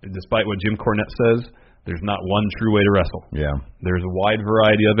despite what Jim Cornette says, there's not one true way to wrestle. Yeah. There's a wide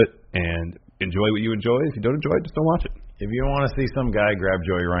variety of it, and enjoy what you enjoy. If you don't enjoy it, just don't watch it. If you want to see some guy grab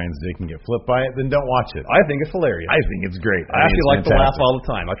Joey Ryan's dick and get flipped by it, then don't watch it. I think it's hilarious. I think it's great. I actually like to laugh all the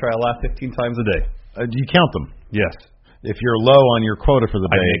time. I try to laugh 15 times a day. Do you count them? Yes. If you're low on your quota for the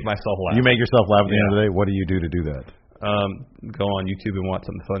day, I make myself laugh. You make yourself laugh at the end of the day? What do you do to do that? Go on YouTube and watch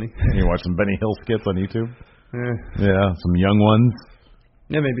something funny. You watch some Benny Hill skits on YouTube? Yeah, some young ones?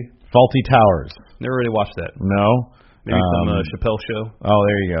 Yeah, maybe. Faulty Towers. Never really watched that. No? Maybe some Chappelle Show. Oh,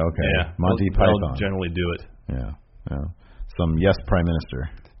 there you go. Okay. Yeah. Monty Python. I'll generally do it. Yeah. Some Yes Prime Minister.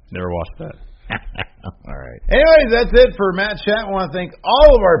 Never watched that. All right. Anyways, that's it for Matt Chat. I want to thank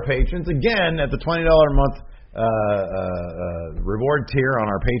all of our patrons again at the $20 a month reward tier on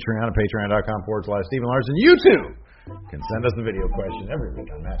our Patreon at patreon.com/Stephen Larson. You too can send us a video question every week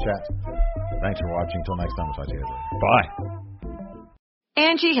on Matt Chat. Thanks for watching. Till next time, we'll talk to you guys later. Bye.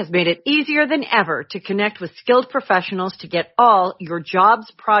 Angie has made it easier than ever to connect with skilled professionals to get all your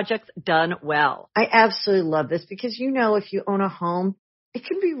jobs projects done well. I absolutely love this because, if you own a home, it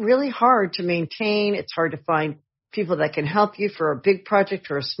can be really hard to maintain. It's hard to find people that can help you for a big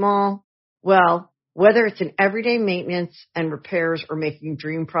project or a small. Well, whether it's in everyday maintenance and repairs or making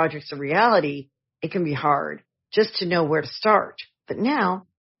dream projects a reality, it can be hard just to know where to start. But now,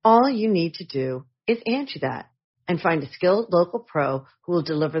 all you need to do is Angie that and find a skilled local pro who will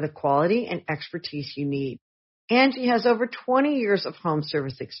deliver the quality and expertise you need. Angie has over 20 years of home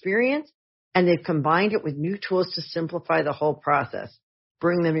service experience, and they've combined it with new tools to simplify the whole process.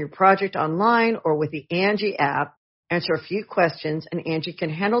 Bring them your project online or with the Angie app, answer a few questions, and Angie can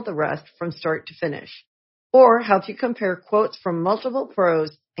handle the rest from start to finish. Or help you compare quotes from multiple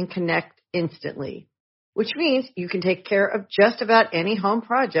pros and connect instantly, which means you can take care of just about any home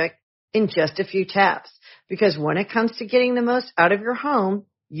project in just a few taps. Because when it comes to getting the most out of your home,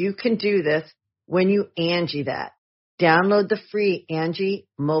 you can do this when you Angie that. Download the free Angie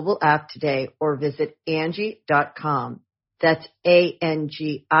mobile app today or visit Angie.com. That's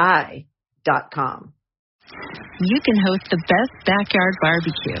ANGI.com. You can host the best backyard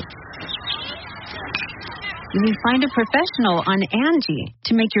barbecue. You can find a professional on Angie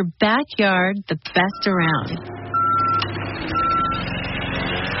to make your backyard the best around.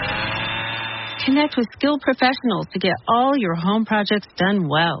 Connect with skilled professionals to get all your home projects done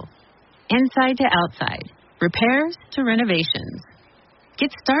well. Inside to outside, repairs to renovations.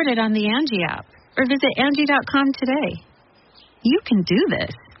 Get started on the Angie app or visit Angie.com today. You can do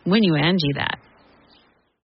this when you Angie that.